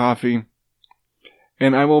some more coffee,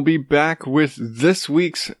 and I will be back with this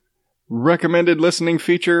week's recommended listening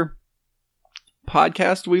feature,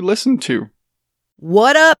 Podcast We Listened To.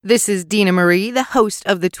 What up? This is Dina Marie, the host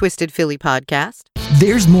of the Twisted Philly podcast.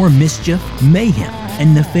 There's more mischief, mayhem,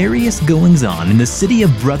 and nefarious goings-on in the city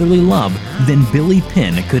of brotherly love than Billy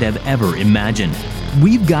Penn could have ever imagined.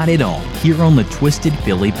 We've got it all here on the Twisted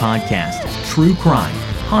Philly podcast. True crime,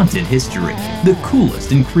 haunted history, the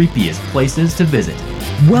coolest and creepiest places to visit.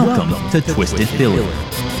 Welcome to Twisted Philly.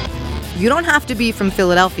 You don't have to be from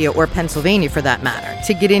Philadelphia or Pennsylvania for that matter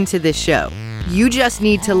to get into this show. You just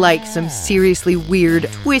need to like some seriously weird,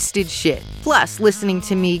 twisted shit. Plus, listening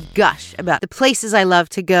to me gush about the places I love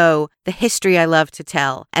to go, the history I love to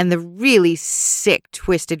tell, and the really sick,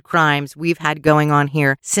 twisted crimes we've had going on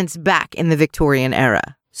here since back in the Victorian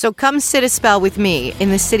era. So come sit a spell with me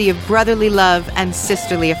in the city of brotherly love and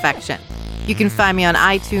sisterly affection. You can find me on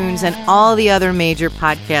iTunes and all the other major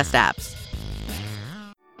podcast apps.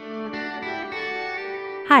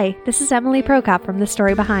 Hi, this is Emily Prokop from The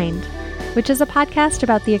Story Behind, which is a podcast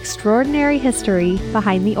about the extraordinary history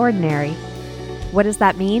behind the ordinary. What does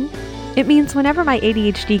that mean? It means whenever my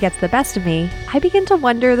ADHD gets the best of me, I begin to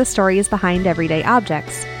wonder the stories behind everyday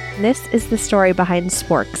objects. This is the story behind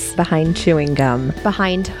sporks, behind chewing gum,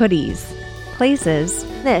 behind hoodies, places.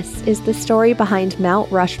 This is the story behind Mount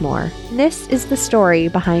Rushmore. This is the story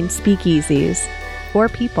behind speakeasies. Or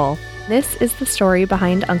people. This is the story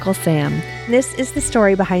behind Uncle Sam. This is the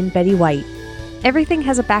story behind Betty White. Everything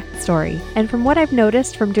has a backstory, and from what I've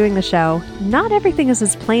noticed from doing the show, not everything is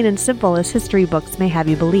as plain and simple as history books may have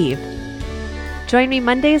you believe. Join me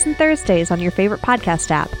Mondays and Thursdays on your favorite podcast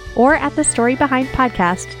app, or at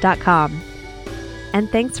thestorybehindpodcast.com. And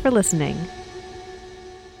thanks for listening.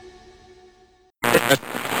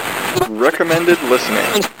 Recommended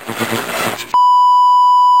listening.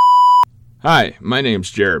 Hi, my name's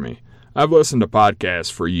Jeremy. I've listened to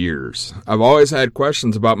podcasts for years. I've always had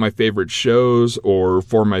questions about my favorite shows or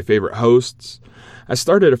for my favorite hosts. I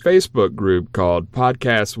started a Facebook group called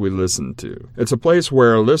Podcasts We Listen To. It's a place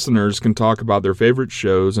where listeners can talk about their favorite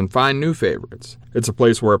shows and find new favorites. It's a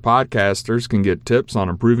place where podcasters can get tips on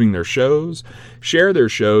improving their shows, share their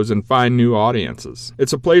shows, and find new audiences.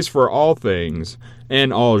 It's a place for all things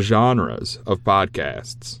and all genres of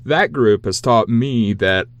podcasts. That group has taught me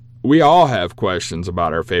that we all have questions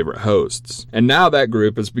about our favorite hosts, and now that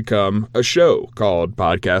group has become a show called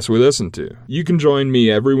Podcasts We Listen To. You can join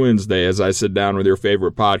me every Wednesday as I sit down with your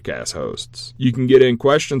favorite podcast hosts. You can get in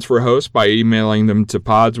questions for hosts by emailing them to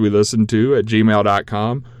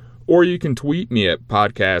podswelistento@gmail.com, or you can tweet me at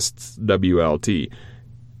podcastswlt.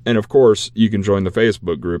 And of course, you can join the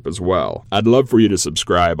Facebook group as well. I'd love for you to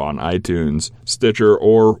subscribe on iTunes, Stitcher,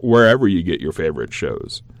 or wherever you get your favorite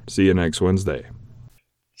shows. See you next Wednesday.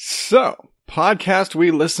 So, podcast we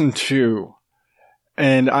listen to.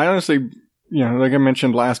 And I honestly, like I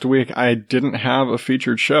mentioned last week, I didn't have a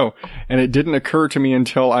featured show. And it didn't occur to me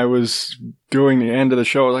until I was doing the end of the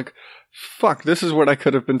show. Like, fuck, this is what I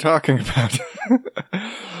could have been talking about.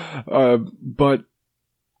 But,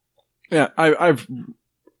 yeah, I've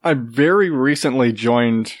very recently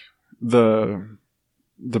joined the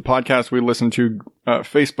podcast we listen to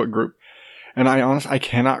Facebook group. And I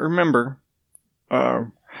cannot remember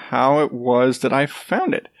how it was that I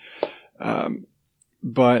found it.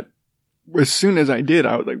 But as soon as I did,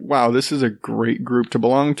 I was like, wow, this is a great group to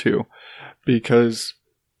belong to, because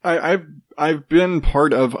I've been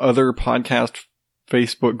part of other podcast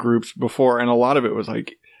Facebook groups before, and a lot of it was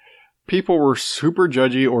like people were super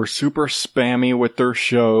judgy or super spammy with their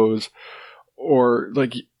shows, or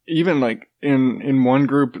like even like in one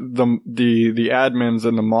group, the admins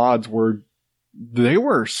and the mods were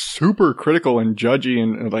super critical and judgy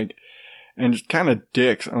and just kind of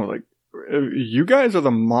dicks. I was like, you guys are the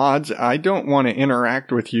mods. I don't want to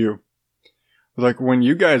interact with you. Like, when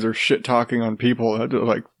you guys are shit talking on people, I'm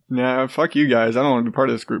like, nah, fuck you guys. I don't want to be part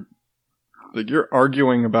of this group. Like, you're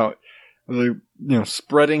arguing about,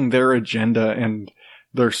 spreading their agenda and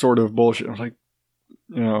their sort of bullshit. I was like,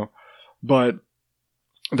 but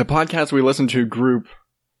the podcast we listen to group,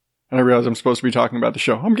 and I realize I'm supposed to be talking about the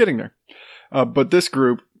show. I'm getting there. But this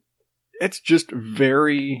group, it's just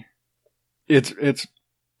it's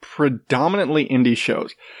predominantly indie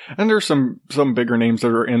shows. And there's some bigger names that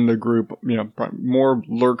are in the group, more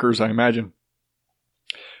lurkers, I imagine.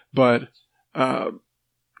 But,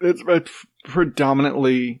 it's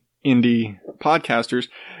predominantly indie podcasters.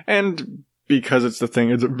 And because it's the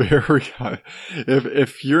thing, it's very,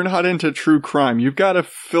 if you're not into true crime, you've got to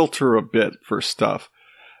filter a bit for stuff,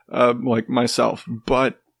 like myself.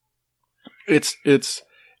 But it's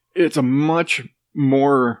a much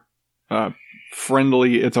more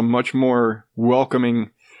friendly, it's a much more welcoming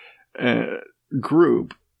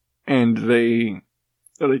group, and they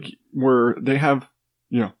have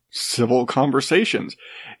civil conversations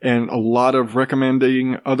and a lot of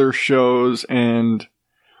recommending other shows, and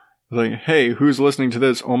like, hey, who's listening to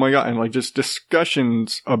this? Oh my god, and like just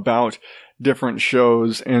discussions about different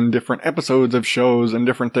shows and different episodes of shows and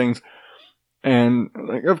different things. And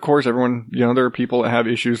like, of course, everyone, there are people that have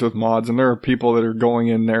issues with mods, and there are people that are going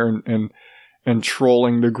in there and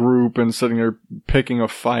trolling the group and sitting there picking a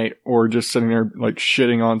fight, or just sitting there like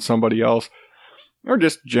shitting on somebody else, or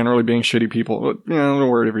just generally being shitty people.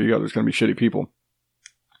 Wherever you go, there's going to be shitty people.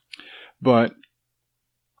 But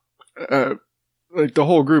like the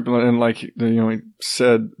whole group, and like Jeremy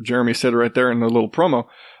said right there in the little promo,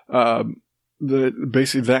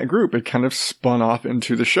 basically that group, it kind of spun off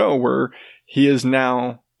into the show where he is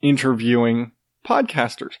now interviewing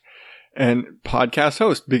podcasters and podcast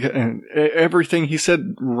hosts, and everything he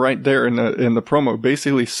said right there in the promo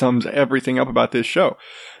basically sums everything up about this show.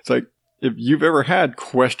 It's like, if you've ever had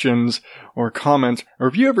questions or comments, or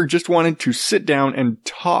if you ever just wanted to sit down and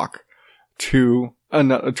talk to a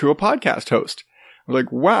podcast host,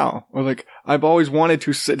 like, wow, or like, I've always wanted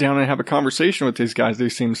to sit down and have a conversation with these guys. They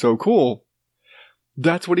seem so cool.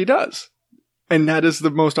 That's what he does. And that is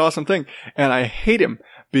the most awesome thing. And I hate him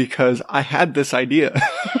because I had this idea.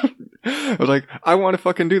 I was like, I want to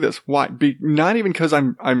fucking do this. Why? Not even because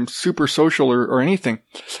I'm super social or anything,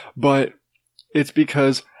 but it's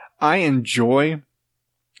because I enjoy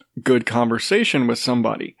good conversation with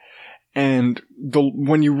somebody. And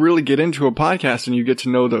when you really get into a podcast and you get to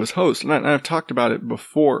know those hosts, and I've talked about it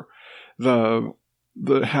before, how,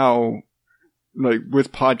 like,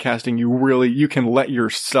 with podcasting, you can let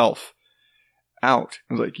yourself out.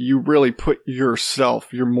 It's like, you really put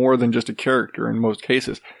yourself, you're more than just a character in most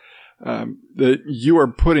cases. That you are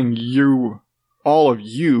putting all of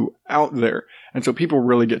you out there. And so people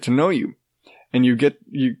really get to know you. And you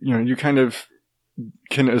kind of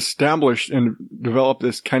can establish and develop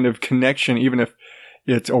this kind of connection, even if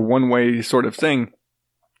it's a one-way sort of thing.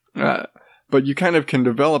 But you kind of can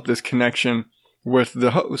develop this connection with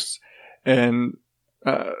the hosts and,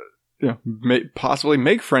 possibly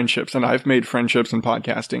make friendships. And I've made friendships in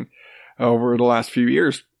podcasting over the last few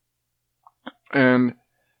years. And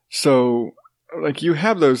so, like, you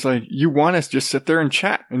have those, like, you want to just sit there and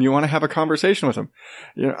chat and you want to have a conversation with them.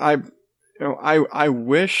 I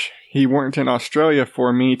wish he weren't in Australia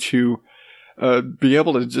for me to be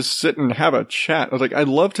able to just sit and have a chat. I was like, I'd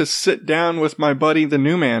love to sit down with my buddy, the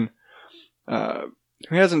Newman.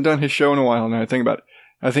 He hasn't done his show in a while now. I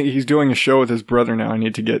think he's doing a show with his brother now. I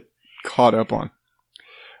need to get caught up on.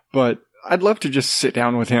 But I'd love to just sit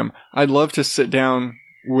down with him. I'd love to sit down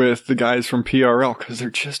with the guys from PRL because they're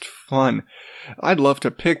just fun. I'd love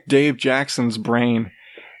to pick Dave Jackson's brain.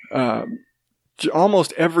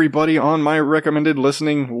 Almost everybody on my recommended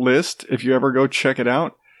listening list, if you ever go check it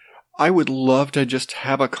out, I would love to just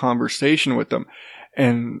have a conversation with them.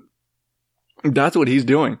 And that's what he's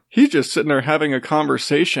doing. He's just sitting there having a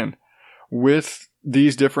conversation with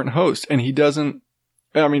these different hosts. And he doesn't,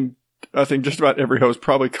 I think just about every host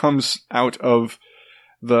probably comes out of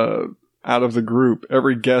the group.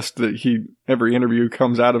 Every guest every interview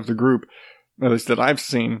comes out of the group, at least that I've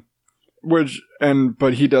seen.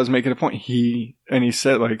 But he does make it a point. He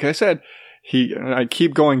said, like I said, I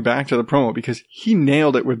keep going back to the promo because he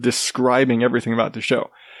nailed it with describing everything about the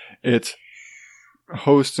show. It's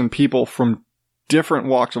hosts and people from different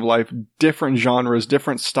walks of life, different genres,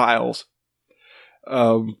 different styles.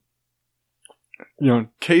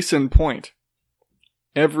 Case in point,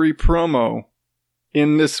 every promo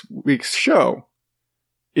in this week's show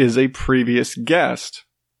is a previous guest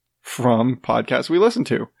from podcasts we listen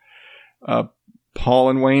to. Paul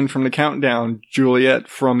and Wayne from The Countdown, Juliet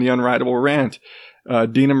from The Unwritable Rant,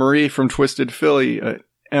 Dina Marie from Twisted Philly,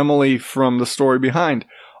 Emily from The Story Behind.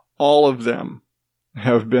 All of them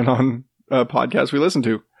have been on podcasts we listen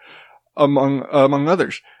to, among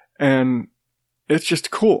others. And it's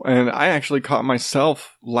just cool. And I actually caught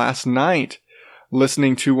myself last night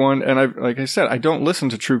listening to one. And like I said, I don't listen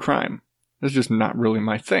to true crime. It's just not really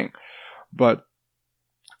my thing. But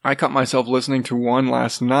I caught myself listening to one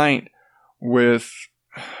last night with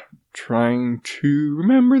trying to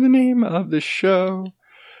remember the name of the show.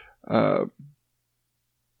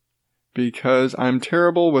 Because I'm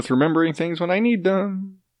terrible with remembering things when I need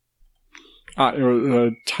them.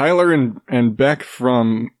 Tyler and Beck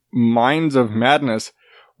from Minds of Madness,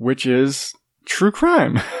 which is true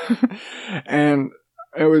crime. And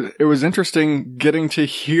it was interesting getting to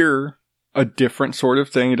hear a different sort of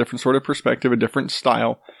thing, a different sort of perspective, a different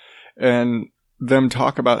style, and them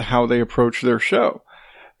talk about how they approach their show.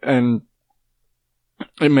 And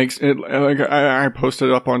it makes it, like I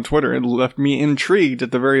posted up on Twitter, it left me intrigued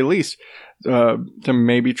at the very least, to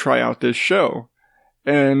maybe try out this show.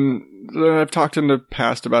 And I've talked in the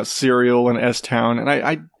past about Serial and S-Town, and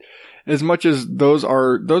I as much as those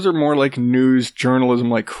are more like news journalism,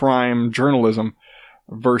 like crime journalism,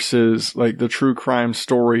 versus like the true crime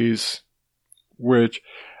stories, which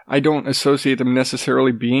I don't associate them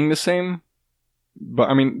necessarily being the same. But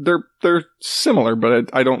I mean, they're similar, but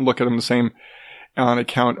I don't look at them the same on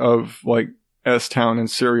account of like S-Town and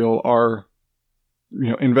Serial are,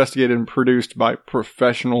 investigated and produced by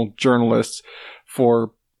professional journalists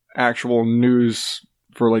for actual news,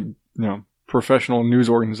 for like, professional news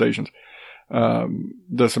organizations.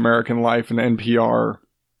 This American Life and NPR.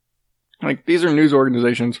 Like, these are news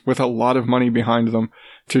organizations with a lot of money behind them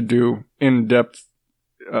to do in-depth,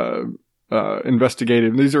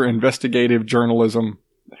 investigative. These are investigative journalism.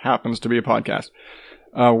 Happens to be a podcast.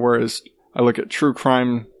 Whereas I look at true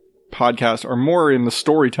crime podcasts are more in the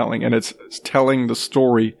storytelling, and it's telling the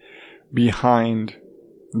story behind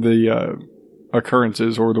the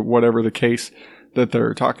occurrences or whatever the case that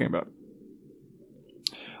they're talking about.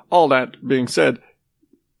 All that being said,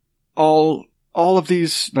 all of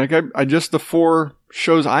these, like I just the 4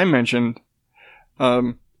 shows I mentioned,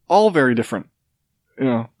 all very different.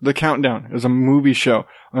 The Countdown is a movie show.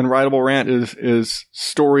 Unwritable Rant is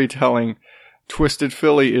storytelling. Twisted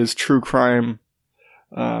Philly is true crime,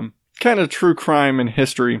 kind of true crime and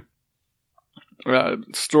history.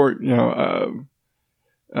 Story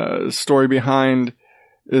Behind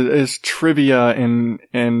is trivia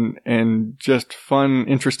and just fun,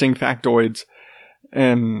 interesting factoids,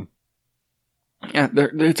 and yeah,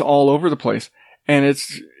 it's all over the place. And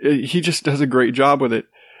he just does a great job with it,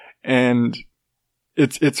 and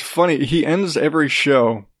it's funny. He ends every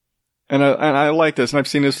show, and I like this, and I've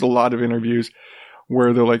seen this in a lot of interviews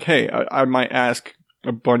where they're like, "Hey, I might ask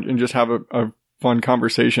a bunch and just have a fun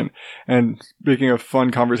conversation. And speaking of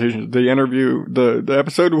fun conversations, the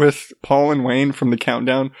episode with Paul and Wayne from the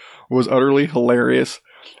Countdown was utterly hilarious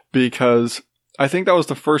because I think that was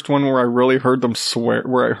the first one where I really heard them swear,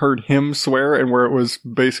 where I heard him swear, and where it was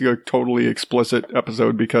basically a totally explicit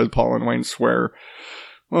episode because Paul and Wayne swear,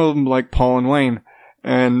 well, like Paul and Wayne,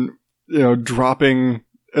 and, dropping,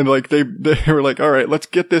 and like they were like, all right, let's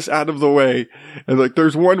get this out of the way. And like,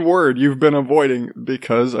 there's one word you've been avoiding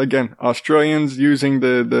because, again, Australians using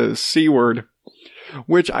the C word,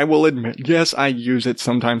 which I will admit, yes, I use it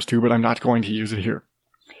sometimes too, but I'm not going to use it here.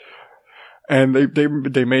 And they came to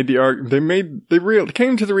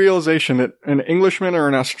the realization that an Englishman or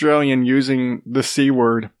an Australian using the C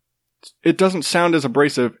word, it doesn't sound as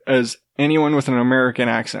abrasive as anyone with an American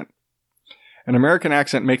accent. An American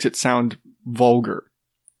accent makes it sound vulgar.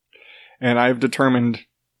 And I've determined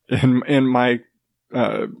in my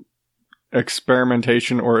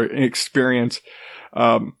experimentation or experience,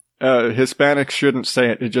 Hispanics shouldn't say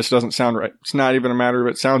it. It just doesn't sound right. It's not even a matter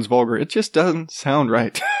of it sounds vulgar. It just doesn't sound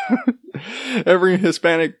right. Every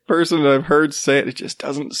Hispanic person that I've heard say it, it just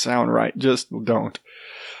doesn't sound right. Just don't.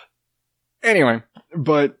 Anyway,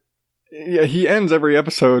 but yeah, he ends every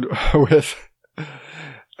episode with,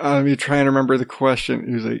 me trying to remember the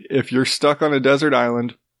question. He's like, if you're stuck on a desert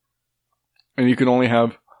island and you can only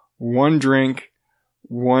have one drink,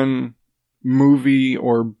 one movie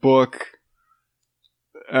or book,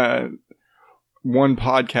 one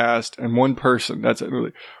podcast, and one person. That's it.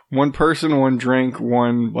 Really. One person, one drink,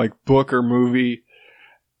 one like book or movie,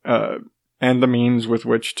 and the means with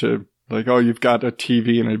which to like, oh, you've got a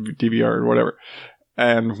TV and a DVR or whatever,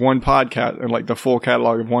 and one podcast, and like the full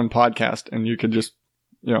catalog of one podcast, and you could just,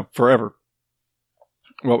 forever.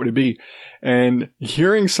 What would it be? And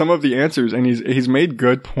hearing some of the answers, and he's made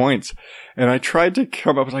good points, and I tried to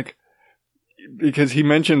come up with like, because he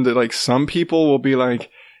mentioned that like some people will be like,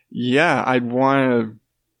 yeah, I'd want to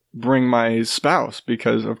bring my spouse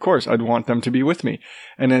because of course I'd want them to be with me.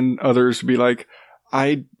 And then others would be like,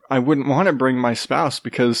 I wouldn't want to bring my spouse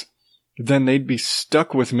because then they'd be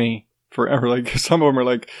stuck with me forever. Like some of them are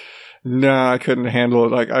like, nah, I couldn't handle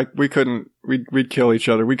it. Like we'd kill each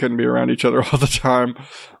other. We couldn't be around each other all the time.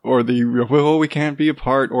 Or we can't be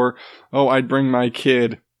apart. Or, oh, I'd bring my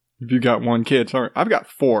kid. If you got one kid, sorry, I've got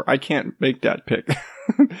 4. I can't make that pick.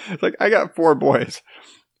 It's like, I got 4 boys.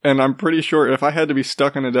 And I'm pretty sure if I had to be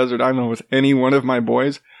stuck on a desert island with any one of my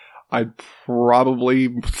boys, I'd probably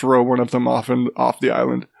throw one of them off the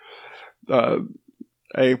island.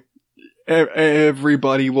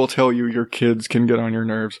 Everybody will tell you your kids can get on your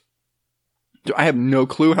nerves. I have no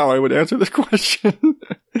clue how I would answer this question.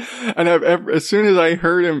 And as soon as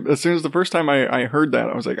the first time I heard that,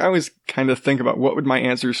 I was like, I always kind of think about what would my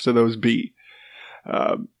answers to those be.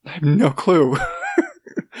 I have no clue.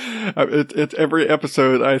 It's every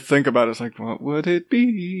episode I think about it, it's like, what would it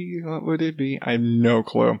be? What would it be? I have no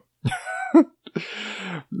clue.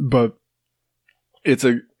 But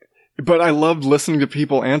I love listening to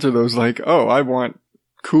people answer those like, oh, I want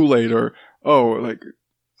Kool-Aid, or, oh, like,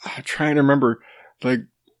 I'm trying to remember, like,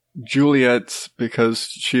 Juliet's because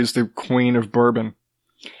she's the queen of bourbon.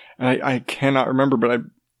 And I cannot remember, but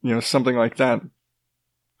something like that.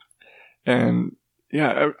 And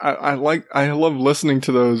yeah, I love listening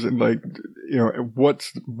to those, and like,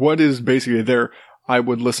 what is basically there. I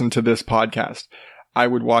would listen to this podcast. I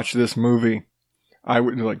would watch this movie. I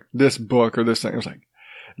would like this book or this thing. It was like,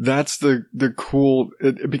 that's the cool,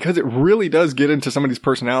 because it really does get into somebody's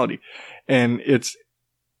personality, and it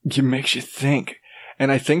makes you think. And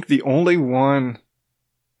I think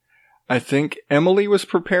I think Emily was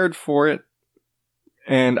prepared for it.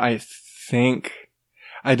 And I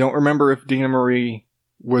don't remember if Dina Marie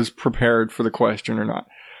was prepared for the question or not.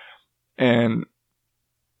 And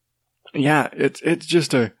yeah, it's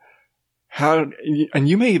just and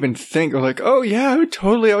you may even think like, oh yeah, I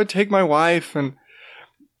would take my wife. And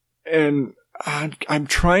I'm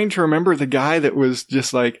trying to remember the guy that was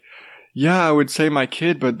just like, yeah, I would say my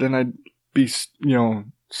kid, but then I'd be,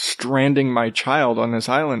 stranding my child on this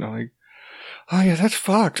island. I'm like, oh yeah, that's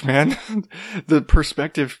fucked, man. The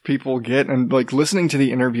perspective people get, and like listening to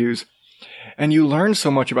the interviews, and you learn so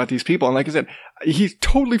much about these people. And like I said, he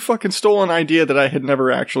totally fucking stole an idea that I had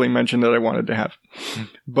never actually mentioned that I wanted to have.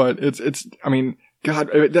 But I mean, God,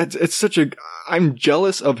 I'm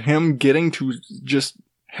jealous of him getting to just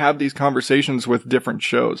have these conversations with different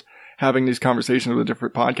shows, having these conversations with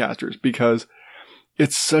different podcasters, because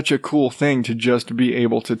it's such a cool thing to just be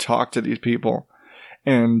able to talk to these people.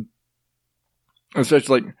 And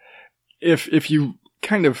especially like, if you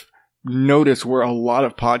kind of notice where a lot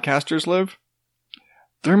of podcasters live,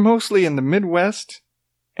 they're mostly in the Midwest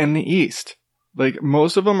and the East. Like,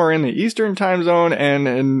 most of them are in the Eastern time zone and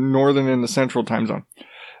in Northern and the Central time zone.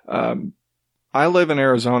 I live in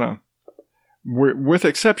Arizona. With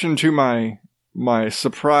exception to my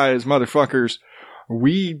surprise motherfuckers,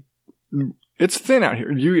 it's thin out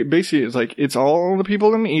here. It's like, it's all the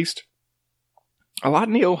people in the East. A lot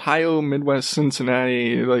in the Ohio, Midwest,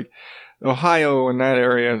 Cincinnati, like Ohio and that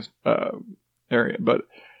area.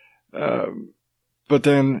 But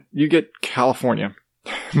then you get California.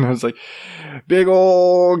 And I was like, big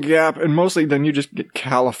old gap. And mostly then you just get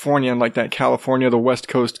California and like that California, the West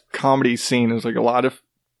Coast comedy scene. There's like a lot of,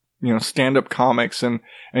 stand-up comics and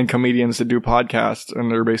comedians that do podcasts,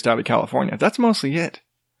 and they're based out of California. That's mostly it.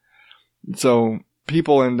 So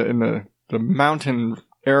people in the mountain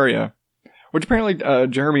area, which apparently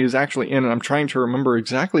Jeremy is actually in, and I'm trying to remember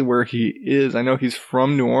exactly where he is. I know he's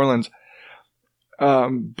from New Orleans,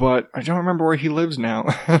 but I don't remember where he lives now.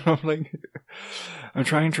 I'm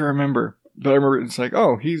trying to remember, but I remember it's like,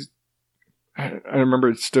 oh, I remember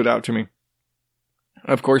it stood out to me.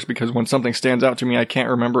 Of course, because when something stands out to me, I can't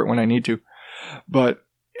remember it when I need to. But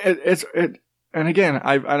and again,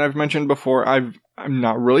 I've mentioned before, I'm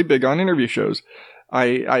not really big on interview shows.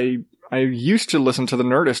 I used to listen to the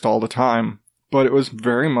Nerdist all the time, but it was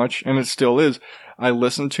very much, and it still is, I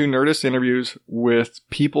listen to Nerdist interviews with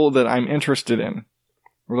people that I'm interested in.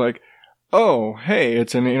 We're like, oh, hey,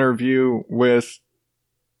 it's an interview with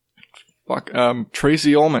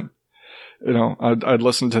Tracy Ullman. I'd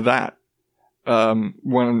listen to that.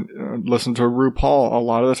 When listen to RuPaul, a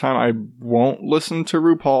lot of the time I won't listen to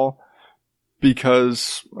RuPaul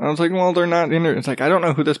because I was like, well, they're not in it. It's like, I don't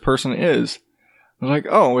know who this person is. I was like,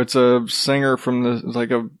 oh, it's a singer from it's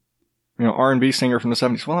like a, R&B singer from the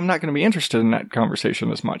 70s. Well, I'm not going to be interested in that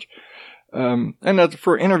conversation as much. And that's,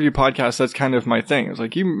 for interview podcasts, that's kind of my thing. It's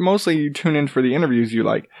like, you tune in for the interviews you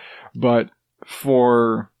like, but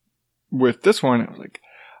with this one, I was like,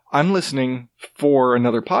 I'm listening for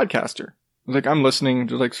another podcaster. Like, I'm listening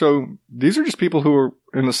to, like, so these are just people who are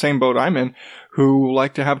in the same boat I'm in, who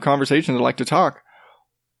like to have conversations and like to talk.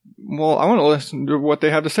 Well, I want to listen to what they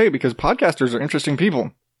have to say, because podcasters are interesting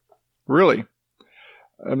people. Really.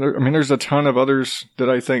 There's a ton of others that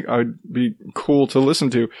I think I'd be cool to listen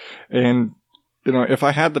to. And, if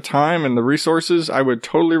I had the time and the resources, I would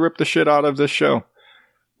totally rip the shit out of this show.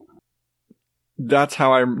 That's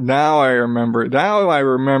how I remember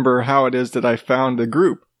how it is that I found the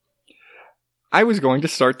group. I was going to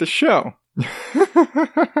start the show.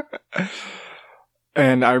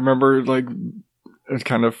 And I remember, like, it's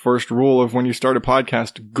kind of first rule of when you start a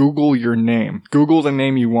podcast, Google your name. Google the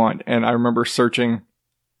name you want. And I remember searching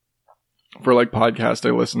for, like, podcasts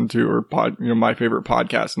I listened to, or my favorite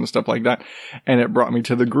podcasts and stuff like that. And it brought me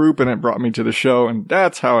to the group, and it brought me to the show, and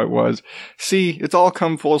that's how it was. See, it's all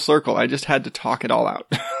come full circle. I just had to talk it all out.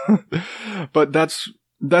 But that's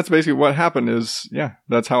basically what happened is,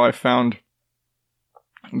 that's how I found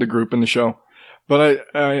the group and the show. But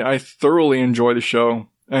I thoroughly enjoy the show,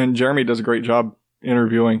 and Jeremy does a great job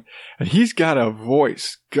interviewing, and he's got a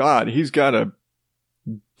voice. God, he's got a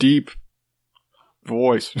deep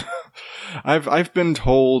voice. I've been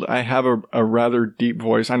told I have a rather deep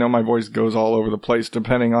voice. I know my voice goes all over the place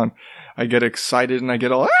depending on, I get excited and I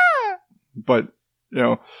get all, but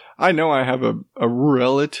I know I have a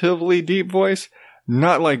relatively deep voice,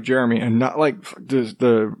 not like Jeremy, and not like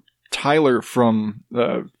the Tyler from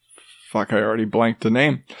I already blanked the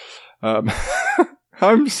name.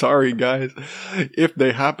 I'm sorry, guys, if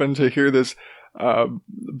they happen to hear this.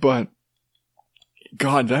 But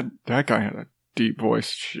God, that guy had a deep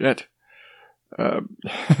voice. Shit. That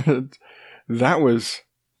was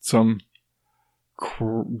some.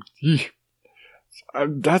 He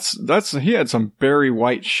had some Barry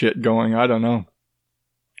White shit going. I don't know.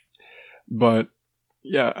 But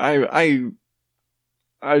yeah,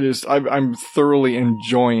 I'm thoroughly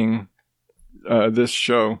enjoying this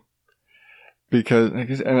show, because,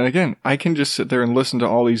 and again, I can just sit there and listen to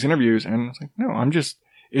all these interviews, and it's like, no,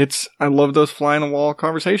 I love those fly on the wall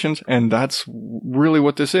conversations, and that's really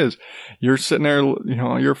what this is. You're sitting there,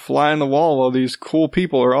 you're flying the wall while these cool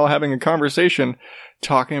people are all having a conversation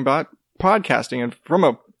talking about podcasting, and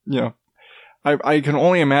from I can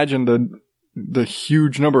only imagine the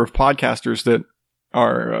huge number of podcasters that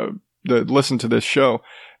are that listen to this show,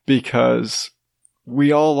 because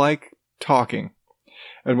we all like talking,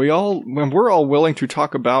 and we're all willing to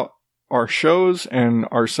talk about our shows and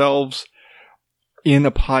ourselves in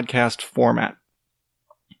a podcast format.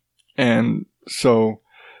 And so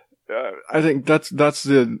I think that's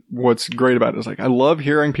what's great about it. Is like, I love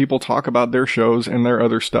hearing people talk about their shows and their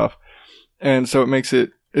other stuff, and so it makes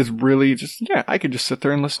it's really just, I could just sit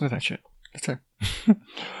there and listen to that shit. That's it.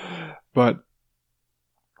 But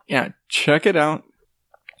yeah, check it out.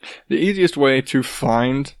 The easiest way to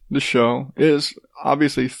find the show is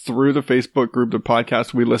obviously through the Facebook group, the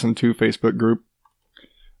Podcast We Listen To Facebook group.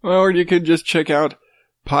 Or you could just check out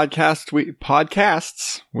podcasts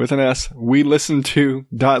with an S, we listen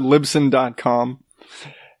to.libsyn.com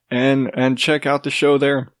and check out the show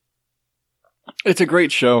there. It's a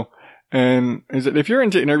great show. And if you're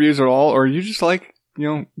into interviews at all, or you just like,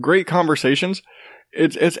 great conversations,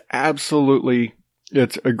 it's absolutely,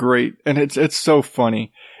 it's a great, and it's so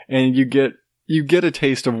funny. And you get a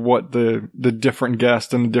taste of what the different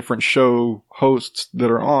guests and the different show hosts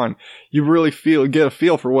that are on, you really get a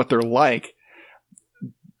feel for what they're like.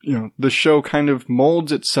 The show kind of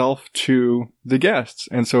molds itself to the guests.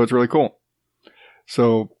 And so it's really cool.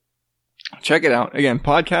 So check it out. Again,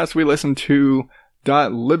 podcasts we listen to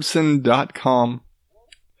 .libsyn.com.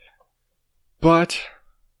 But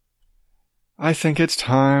I think it's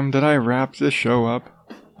time that I wrap this show up.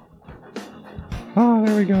 Oh,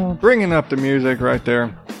 there we go. Bringing up the music right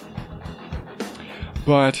there.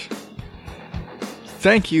 But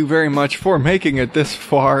thank you very much for making it this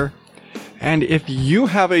far. And if you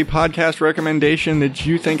have a podcast recommendation that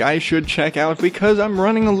you think I should check out, because I'm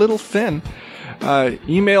running a little thin,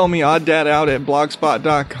 email me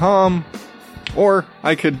odddadout@blogspot.com, or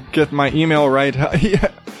I could get my email right,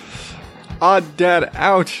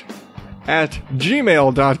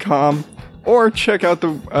 odddadout@gmail.com, or check out the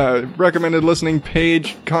recommended listening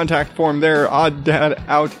page contact form there,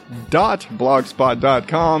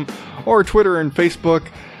 odddadout.blogspot.com, or Twitter and Facebook,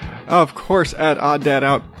 of course, at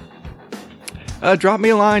odddadout. Drop me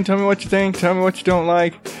a line, tell me what you think, tell me what you don't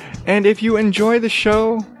like, and if you enjoy the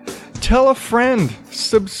show, tell a friend,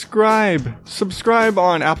 subscribe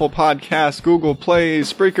on Apple Podcasts, Google Play,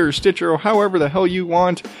 Spreaker, Stitcher, or however the hell you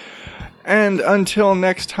want, and until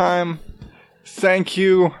next time, thank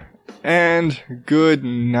you, and good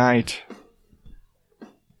night.